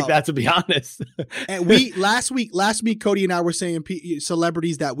think of it like that, to be honest. And last week, Cody and I were saying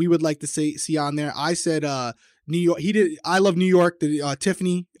celebrities that we would like to see on there. I said New York. He did. I love New York. Tiffany.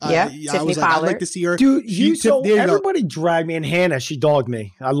 Tiffany I was like, I'd like to see her. Dude, everybody dragged me, and Hannah, she dogged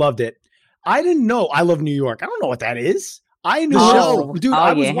me. I loved it. I didn't know I love New York. I don't know what that is. I knew, dude.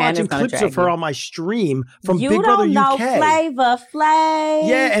 I was watching clips of her on my stream from Big Brother UK. You don't know Flavor Flav.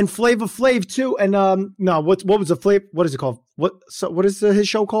 Yeah, and Flavor Flav too. And no, what was the Flav? What is it called? What is his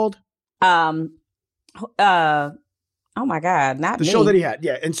show called? Oh my God, not the show that he had.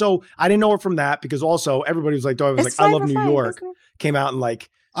 Yeah, and so I didn't know her from that because also everybody was like, I love New York. Came out and like,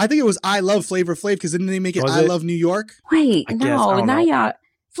 I think it was I love Flavor Flav because didn't they make it I love New York? Wait, no, now y'all.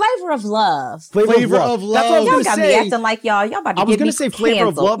 Flavor of Love. Flavor of Love. That's what y'all got me acting like y'all about to get me canceled. I was going to say Flavor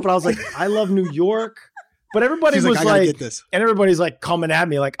of Love, but I was like, I love New York. But everybody was like, get this. And everybody's like coming at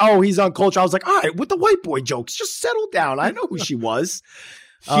me like, oh, he's on culture. I was like, all right, with the white boy jokes, just settle down. I know who she was.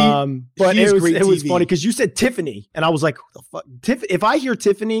 But it was funny because you said Tiffany, and I was like, who the fuck? If I hear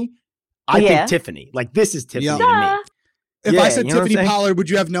Tiffany, I think Tiffany. Like, this is Tiffany to me. If I said Tiffany Pollard, would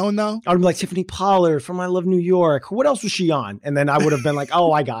you have known though? I would be like, Tiffany Pollard from I Love New York. What else was she on? And then I would have been like,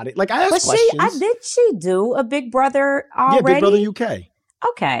 oh, I got it. Like, I asked questions. Did she do a Big Brother already? Yeah, Big Brother UK.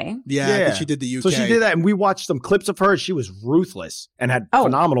 Okay. Yeah, I think she did the UK. So she did that, and we watched some clips of her. She was ruthless and had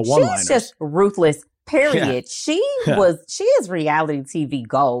phenomenal one-liners. She's just ruthless. Period. Yeah. She is reality TV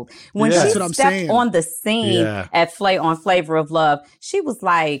gold. When she stepped on the scene at on Flavor of Love, she was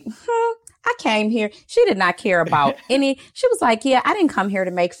like, I came here. She did not care about she was like, I didn't come here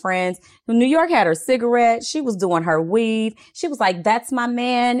to make friends. New York had her cigarette. She was doing her weave. She was like, that's my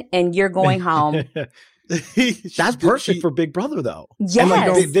man, and you're going home. That's perfect for Big Brother, though. Yes. And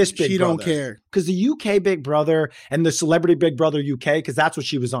like this Big she Brother. Don't care. Because the UK Big Brother and the Celebrity Big Brother UK, because that's what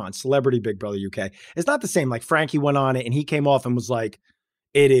she was on, Celebrity Big Brother UK. It's not the same. Like, Frankie went on it, and he came off and was like,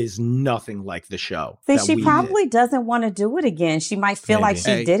 it is nothing like the show. See, she probably doesn't want to do it again. She might feel like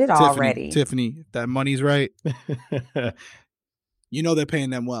she did it already. Tiffany, if that money's right. You know they're paying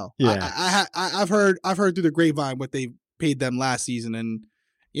them well. Yeah. I've heard through the grapevine what they paid them last season, and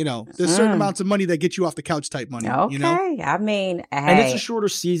you know there's certain amounts of money that get you off the couch type money. Okay, you know? I mean, and it's a shorter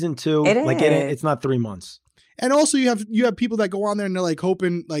season too. It's not 3 months. And also you have people that go on there and they're like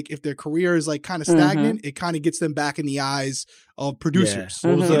hoping like if their career is like kind of stagnant, it kind of gets them back in the eyes of producers.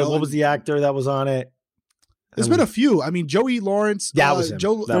 Yeah. What was the actor that was on it? There's been a few. I mean, Joey Lawrence. That was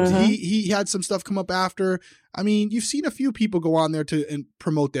him. He had some stuff come up after. I mean, you've seen a few people go on there and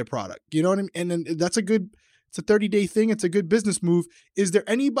promote their product. You know what I mean? And then it's a 30-day thing. It's a good business move. Is there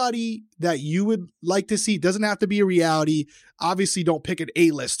anybody that you would like to see? It doesn't have to be a reality. Obviously, don't pick an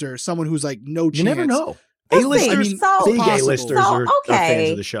A-lister, someone who's like no chance. You never know. A-listers, I mean, big A-listers are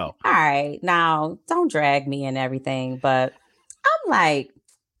fans of the show. All right. Now, don't drag me and everything, but I'm like,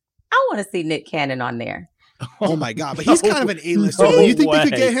 I want to see Nick Cannon on there. Oh my God. But he's kind of an A-lister. You think they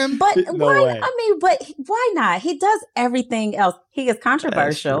could get him? But but why not? He does everything else. He is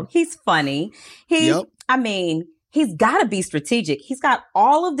controversial. He's funny. He's got to be strategic. He's got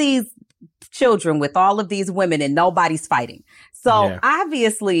all of these children with all of these women and nobody's fighting. So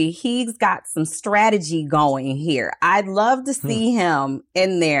obviously he's got some strategy going here. I'd love to see him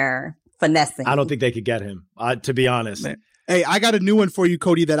in there finessing. I don't think they could get him, to be honest. Man. Hey, I got a new one for you,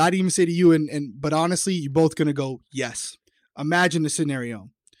 Cody, that I didn't even say to you, but honestly, you're both going to go, yes. Imagine the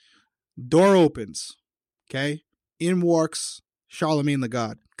scenario. Door opens, okay? In walks Charlemagne the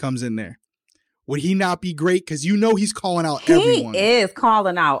God, comes in there. Would he not be great? Because you know he's calling out everyone. He is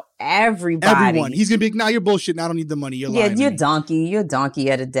calling out everybody. Everyone. He's going to be like, nah, you're bullshit. I don't need the money. You're lying. Yeah, you're donkey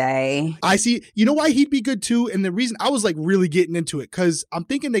of the day. I see. You know why he'd be good too? And the reason I was like really getting into it, because I'm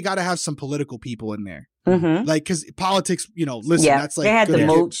thinking they got to have some political people in there. Mm-hmm. Like, because politics, listen, that's like. They had the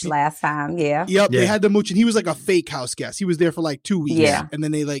mooch last time. Yeah. Yep. They had the mooch, and he was like a fake house guest. He was there for like 2 weeks. Yeah. And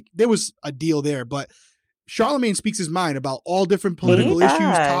then there was a deal there. But Charlemagne speaks his mind about all different political issues,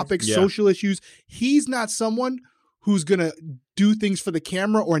 topics, social issues. He's not someone who's going to do things for the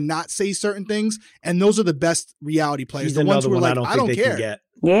camera or not say certain things. And those are the best reality players. He's the ones who are like, I don't care.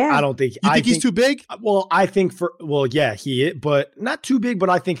 Yeah. I don't think. You think he's too big? Well, I think he is, but not too big,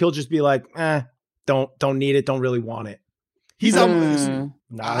 but I think he'll just be like, don't need it. Don't really want it. He's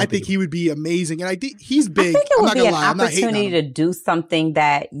I think he would be amazing. And I think he's big. I think it would be an opportunity to do something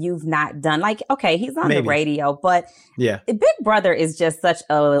that you've not done. Like, okay, he's on the radio, but Big Brother is just such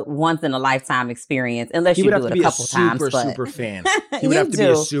a once in a lifetime experience, unless you do it a couple times. Super fan. He would have to be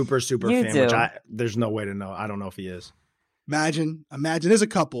a super fan, which there's no way to know. I don't know if he is. Imagine. There's a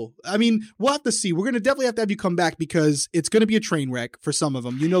couple. I mean, we'll have to see. We're going to definitely have to have you come back because it's going to be a train wreck for some of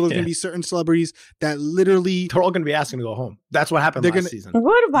them. There's going to be certain celebrities that literally... They're all going to be asking to go home. That's what happened last season.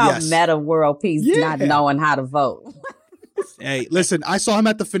 What about Meta World Peace not knowing how to vote? Hey, listen, I saw him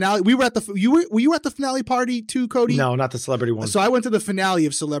at the finale. We were at were you at the finale party too, Cody? No, not the celebrity one. So I went to the finale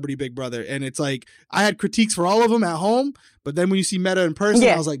of Celebrity Big Brother, and it's like I had critiques for all of them at home, but then when you see Meta in person,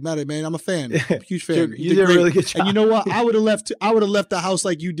 I was like, Meta, man, I'm a fan, huge fan. You did a really good job. And you know what? I would have left the house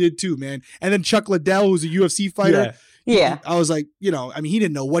like you did too, man. And then Chuck Liddell, who's a UFC fighter. Yeah. I was like, he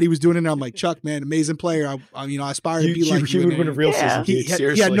didn't know what he was doing in there. I'm like, Chuck, man, amazing player. I aspire to be like you. He would win a real season.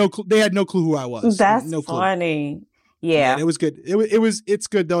 He had no clue. They had no clue who I was. That's no clue. funny. Yeah. It was good. It's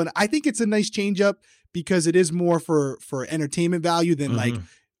good though. And I think it's a nice change up because it is more for entertainment value than like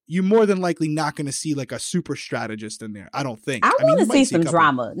you're more than likely not going to see like a super strategist in there. I don't think. I want to see some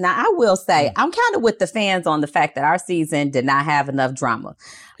drama. Now, I will say I'm kind of with the fans on the fact that our season did not have enough drama.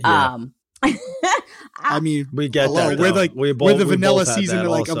 Yeah. I mean, we get that. We're the vanilla season,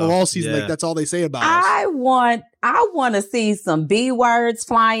 like of all season. Like that's all they say about us. I want to see some B words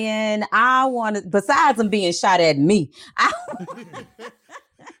flying. Besides them being shot at me,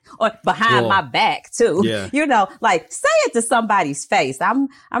 or behind my back too. Yeah. Like say it to somebody's face. I'm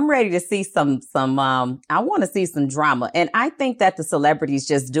ready to see some. I want to see some drama, and I think that the celebrities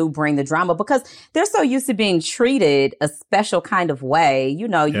just do bring the drama because they're so used to being treated a special kind of way. You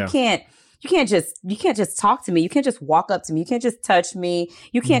can't just talk to me. You can't just walk up to me. You can't just touch me.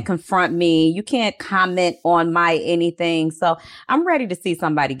 You can't confront me. You can't comment on my anything. So I'm ready to see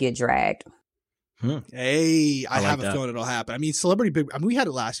somebody get dragged. Hey, I have a feeling it'll happen. I mean, we had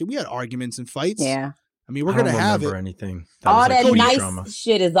it last year. We had arguments and fights. Yeah. I mean, we're going to have it. Anything. All that nice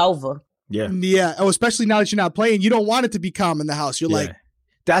shit is over. Yeah. Yeah. Oh, especially now that you're not playing. You don't want it to be calm in the house. You're like,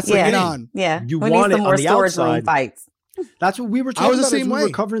 that's get on. Yeah. You want it on the outside. Fights. That's what we were talking about as we were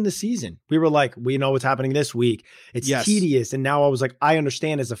covering the season. We were like, we know what's happening this week. It's tedious. And now I was like, I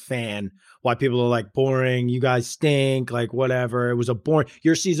understand as a fan why people are like, boring. You guys stink. Like, whatever. It was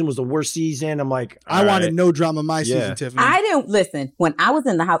your season was the worst season. I'm like, I wanted no drama my season, Tiffany. I didn't listen. When I was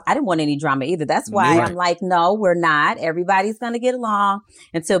in the house, I didn't want any drama either. That's why I'm like, no, we're not. Everybody's going to get along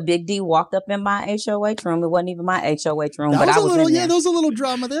until Big D walked up in my HOH room. It wasn't even my HOH room, but I was in there. There was a little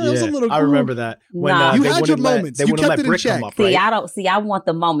drama there. There was a little. I remember that. When you had your moments. They wouldn't let Brick come up, right? I want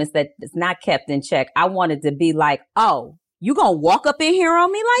the moments that it's not kept in check. I wanted to be like, oh, you gonna walk up in here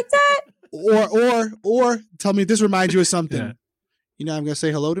on me like that? Or tell me if this reminds you of something. You're not gonna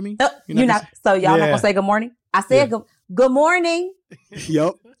say hello to me? You're not. So y'all not gonna say good morning? I said good morning.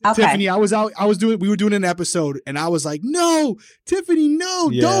 Yep. Okay. Tiffany, we were doing an episode and I was like, no, Tiffany, no,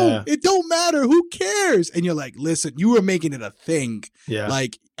 don't. It don't matter. Who cares? And you're like, listen, you were making it a thing. Yeah.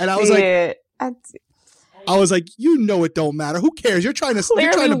 Like, and I was I was like, it don't matter. Who cares? You're trying to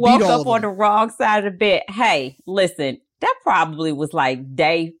clearly beat woke all up on the wrong side of the bed. Hey, listen, that probably was like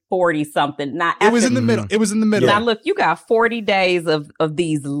day 40 something. It was in the middle. It was in the middle. Now look, you got 40 days of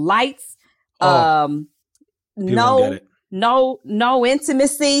these lights. No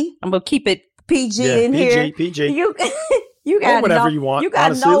intimacy. I'm gonna keep it PG in here. PG. You got whatever you want. You got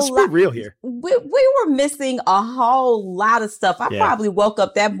honestly, let's be real here. We were missing a whole lot of stuff. I probably woke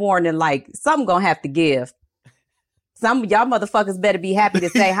up that morning like something gonna have to give. Some of y'all motherfuckers better be happy to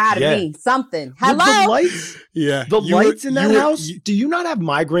say hi to me. Something. Hello. The lights. Yeah. The lights in that house. Do you not have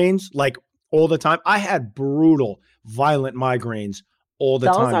migraines like all the time? I had brutal, violent migraines all the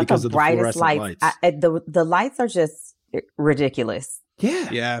time because of the fluorescent lights. The lights are just ridiculous. Yeah.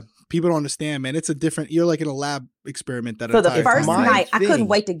 Yeah. People don't understand, man. It's a different, you're like in a lab experiment. So the first night, I couldn't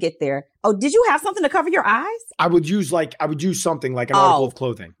wait to get there. Oh, did you have something to cover your eyes? I would use something like an article of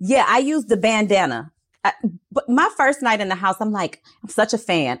clothing. Yeah, I used the bandana. But my first night in the house, I'm such a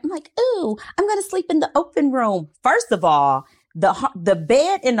fan. I'm like, ooh, I'm going to sleep in the open room. First of all, the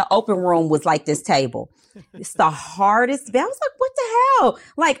bed in the open room was like this table. It's the hardest bed. I was like, what the hell?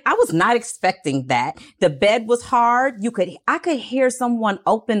 Like, I was not expecting that. The bed was hard. I could hear someone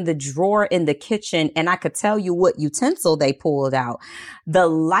open the drawer in the kitchen and I could tell you what utensil they pulled out. The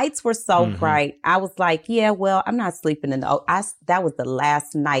lights were so bright. I was like, yeah, well, I'm not sleeping in that was the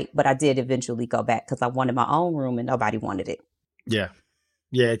last night, but I did eventually go back because I wanted my own room and nobody wanted it. Yeah.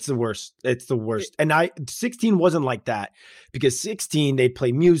 Yeah, it's the worst. It's the worst. And 16 wasn't like that because 16, they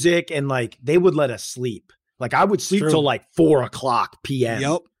play music and like they would let us sleep. Like I would sleep till like 4:00 p.m.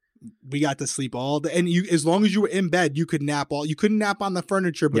 Yep. We got to sleep all day. And as long as you were in bed, you could nap you couldn't nap on the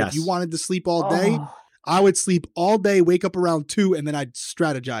furniture, but if you wanted to sleep all day, I would sleep all day, wake up around 2, and then I'd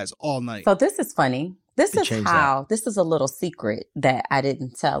strategize all night. So this is funny. This is a little secret that I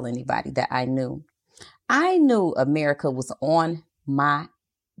didn't tell anybody that I knew. I knew America was on my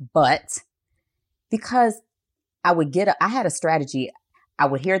butt because I would get up. I had a strategy. I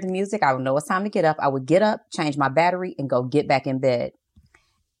would hear the music. I would know it's time to get up. I would get up, change my battery, and go get back in bed.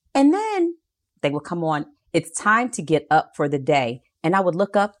 And then they would come on. It's time to get up for the day. And I would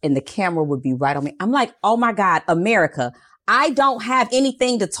look up and the camera would be right on me. I'm like, oh my God, America, I don't have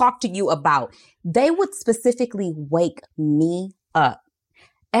anything to talk to you about. They would specifically wake me up.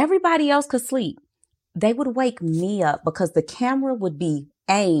 Everybody else could sleep. They would wake me up because the camera would be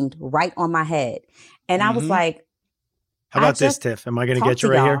aimed right on my head. And I was like, how about this, Tiff? Am I going to get you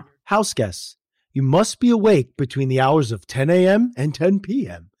right here? House guests, you must be awake between the hours of 10 a.m. and 10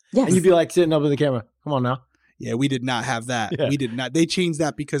 p.m. Yes. And you'd be like sitting up with the camera. Come on now. Yeah, we did not have that. Yeah. We did not. They changed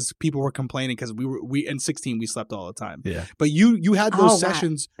that because people were complaining because we in 16 we slept all the time. Yeah. But you had those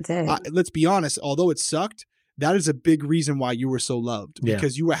sessions. Let's be honest. Although it sucked, that is a big reason why you were so loved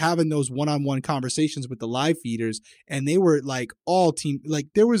because you were having those one-on-one conversations with the live feeders, and they were like all team. Like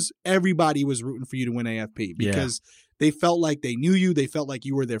everybody was rooting for you to win AFP because they felt like they knew you. They felt like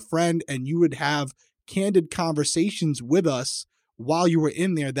you were their friend, and you would have candid conversations with us while you were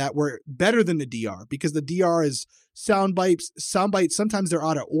in there that were better than the DR because the DR is sound bites. Sometimes they're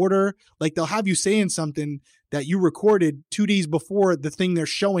out of order. Like they'll have you saying something that you recorded 2 days before the thing they're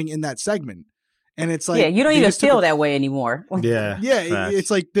showing in that segment. And it's like, you don't even feel that way anymore. Yeah. It's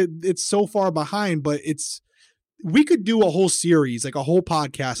like it's so far behind, but we could do a whole series, like a whole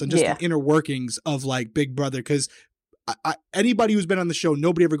podcast on just the inner workings of like Big Brother. Because anybody who's been on the show,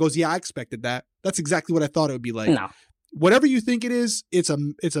 nobody ever goes, yeah, I expected that. That's exactly what I thought it would be like. No. Whatever you think it is, it's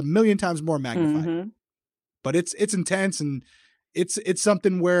a million times more magnified. But it's intense, and it's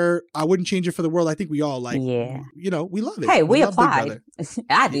something where I wouldn't change it for the world. I think we all we love it. Hey, we applied.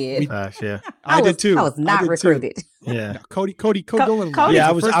 I did. I did too. I was not recruited. Yeah. No, Cody Dolan. Yeah,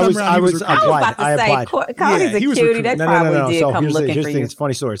 I was applied. I applied. Cody's a cutie. They probably did come looking for you. It's a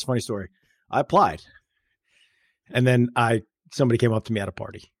funny story. It's a funny story. I applied. And then somebody came up to me at a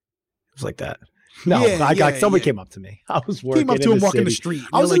party. It was like that. No, somebody came up to me. I was working. Came up to him walking the street.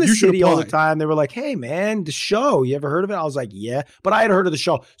 I was in the city all the time. They were like, "Hey, man, the show. You ever heard of it?" I was like, "Yeah," but I had heard of the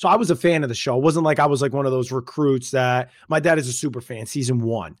show, so I was a fan of the show. It wasn't like I was like one of those recruits that my dad is a super fan. Season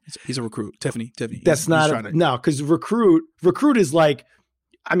 1, he's a recruit. Tiffany. That's no, because recruit is like,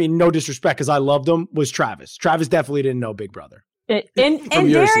 I mean, no disrespect, because I loved him. Was Travis? Travis definitely didn't know Big Brother.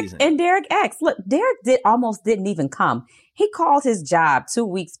 And Derrick X. Look, Derrick almost didn't even come. He called his job 2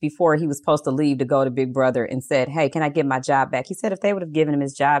 weeks before he was supposed to leave to go to Big Brother and said, "Hey, can I get my job back?" He said if they would have given him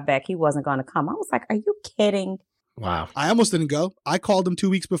his job back, he wasn't going to come. I was like, "Are you kidding?" Wow. I almost didn't go. I called him 2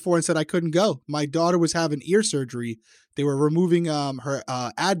 weeks before and said I couldn't go. My daughter was having ear surgery. They were removing her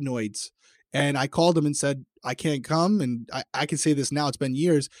adenoids. And I called him and said, I can't come. And I can say this now. It's been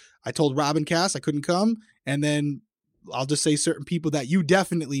years. I told Robin Cass I couldn't come. And then I'll just say certain people that you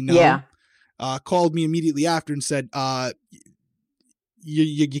definitely know called me immediately after and said,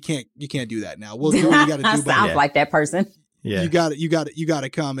 you can't do that now. Well, you got to do sounds like that person. Yeah. You got to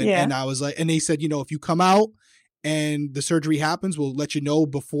come. And I was like, and they said, if you come out and the surgery happens, we'll let you know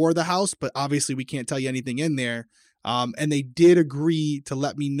before the house, but obviously we can't tell you anything in there. And they did agree to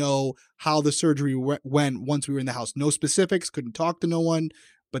let me know how the surgery went once we were in the house. No specifics, couldn't talk to no one,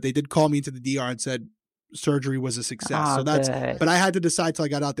 but they did call me into the DR and said surgery was a success. Oh, so that's good. But I had to decide till I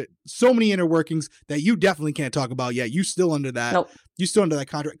got out there. So many inner workings that you definitely can't talk about yet. You still under that. Nope. You still under that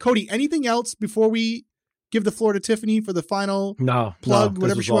contract. Cody, anything else before we give the floor to Tiffany for the final plug,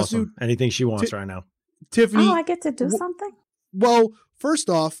 whatever she wants to do? Anything she wants right now. Tiffany. Oh, I get to do something? Well, first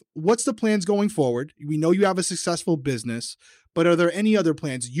off, what's the plans going forward? We know you have a successful business, but are there any other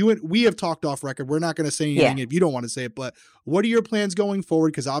plans? We have talked off record. We're not going to say anything if you don't want to say it, but what are your plans going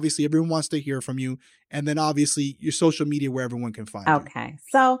forward? Because obviously everyone wants to hear from you. And then obviously your social media where everyone can find you. Okay.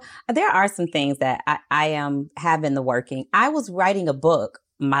 So there are some things that I have in the working. I was writing a book,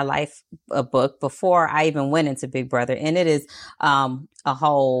 a book before I even went into Big Brother. And it is a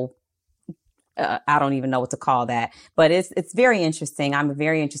whole... I don't even know what to call that, but it's very interesting. I'm a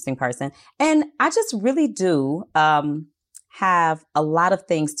very interesting person. And I just really do have a lot of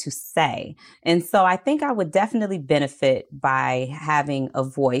things to say. And so I think I would definitely benefit by having a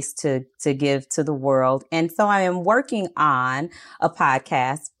voice to give to the world. And so I am working on a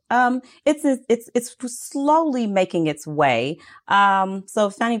podcast. It's slowly making its way. So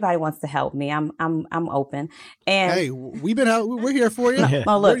if anybody wants to help me, I'm open. And hey, we're here for you.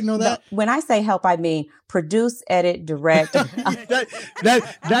 No, look, you know that. When I say help, I mean produce, edit, direct.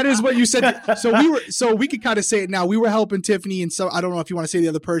 that is what you said. So we could kind of say it now. We were helping Tiffany, and so I don't know if you want to say the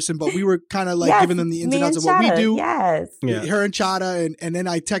other person, but we were kind of like giving them the ins and outs of what we do. Yes. Yeah. Her and Chada, and then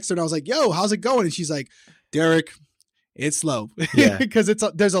I texted her and I was like, "Yo, how's it going?" And she's like, "Derrick, it's slow," because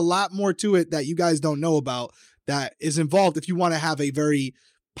there's a lot more to it that you guys don't know about that is involved. If you want to have a very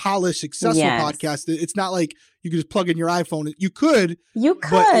polished, successful podcast, it's not like you can just plug in your iPhone. You could.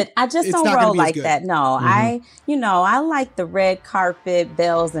 I just don't roll like that. No, mm-hmm. I like the red carpet,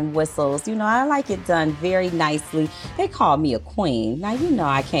 bells and whistles. I like it done very nicely. They call me a queen. Now,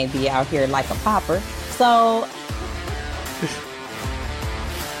 I can't be out here like a pauper. So,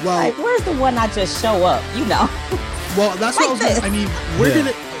 well, where's the one I just show up? Well, that's like what I was going to. I mean, we're going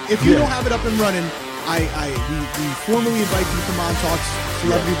to, if you don't have it up and running, we formally invite you to come on, talk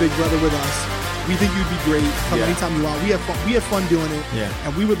Celebrity Big Brother with us. We think you'd be great. Come anytime you want. We have fun doing it. Yeah.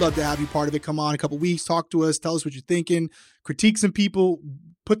 And we would love to have you part of it. Come on a couple weeks, talk to us, tell us what you're thinking, critique some people,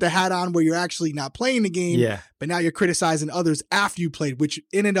 put the hat on where you're actually not playing the game, but now you're criticizing others after you played, which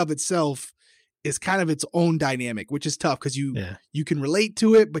in and of itself is kind of its own dynamic, which is tough because you can relate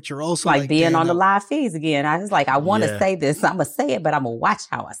to it, but you're also like being on the live feeds again. I was like, I want to say this. I'm going to say it, but I'm going to watch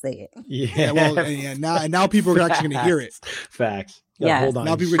how I say it. Yeah. Well, now people are actually going to hear it. Facts. Hold on.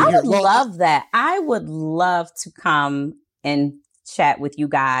 Now people are going to hear it. I would love that. I would love to come and chat with you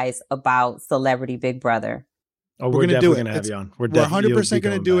guys about Celebrity Big Brother. Oh, we're definitely going to have you on. We're 100%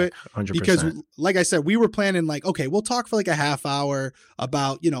 going to do it 100%. Because, like I said, we were planning okay, we'll talk for like a half hour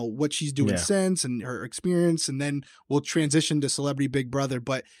about, what she's doing since and her experience, and then we'll transition to Celebrity Big Brother.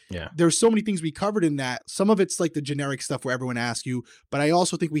 But there's so many things we covered in that. Some of it's like the generic stuff where everyone asks you, but I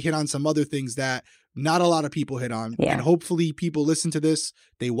also think we hit on some other things that not a lot of people hit on. Yeah. And hopefully people listen to this,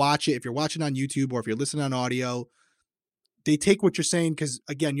 they watch it. If you're watching on YouTube or if you're listening on audio, they take what you're saying because,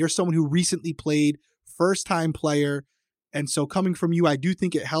 again, you're someone who recently played, first-time player, and so coming from you, I do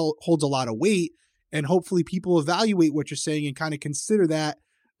think it holds a lot of weight, and hopefully people evaluate what you're saying and kind of consider that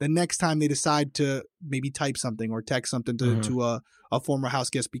the next time they decide to maybe type something or text something to a former house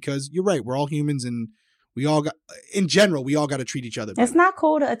guest, because you're right, we're all humans, and we all got to treat each other better. It's not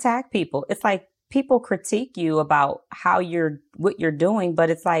cool to attack people. It's like people critique you about what you're doing, but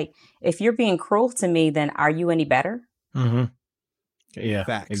it's like, if you're being cruel to me, then are you any better? Mm-hmm. Yeah,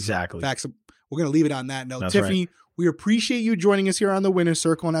 facts. Exactly. Facts. We're going to leave it on that note. That's Tiffany, right. We appreciate you joining us here on the Winner's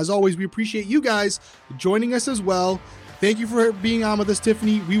Circle. And as always, we appreciate you guys joining us as well. Thank you for being on with us,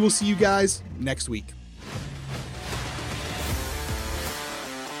 Tiffany. We will see you guys next week.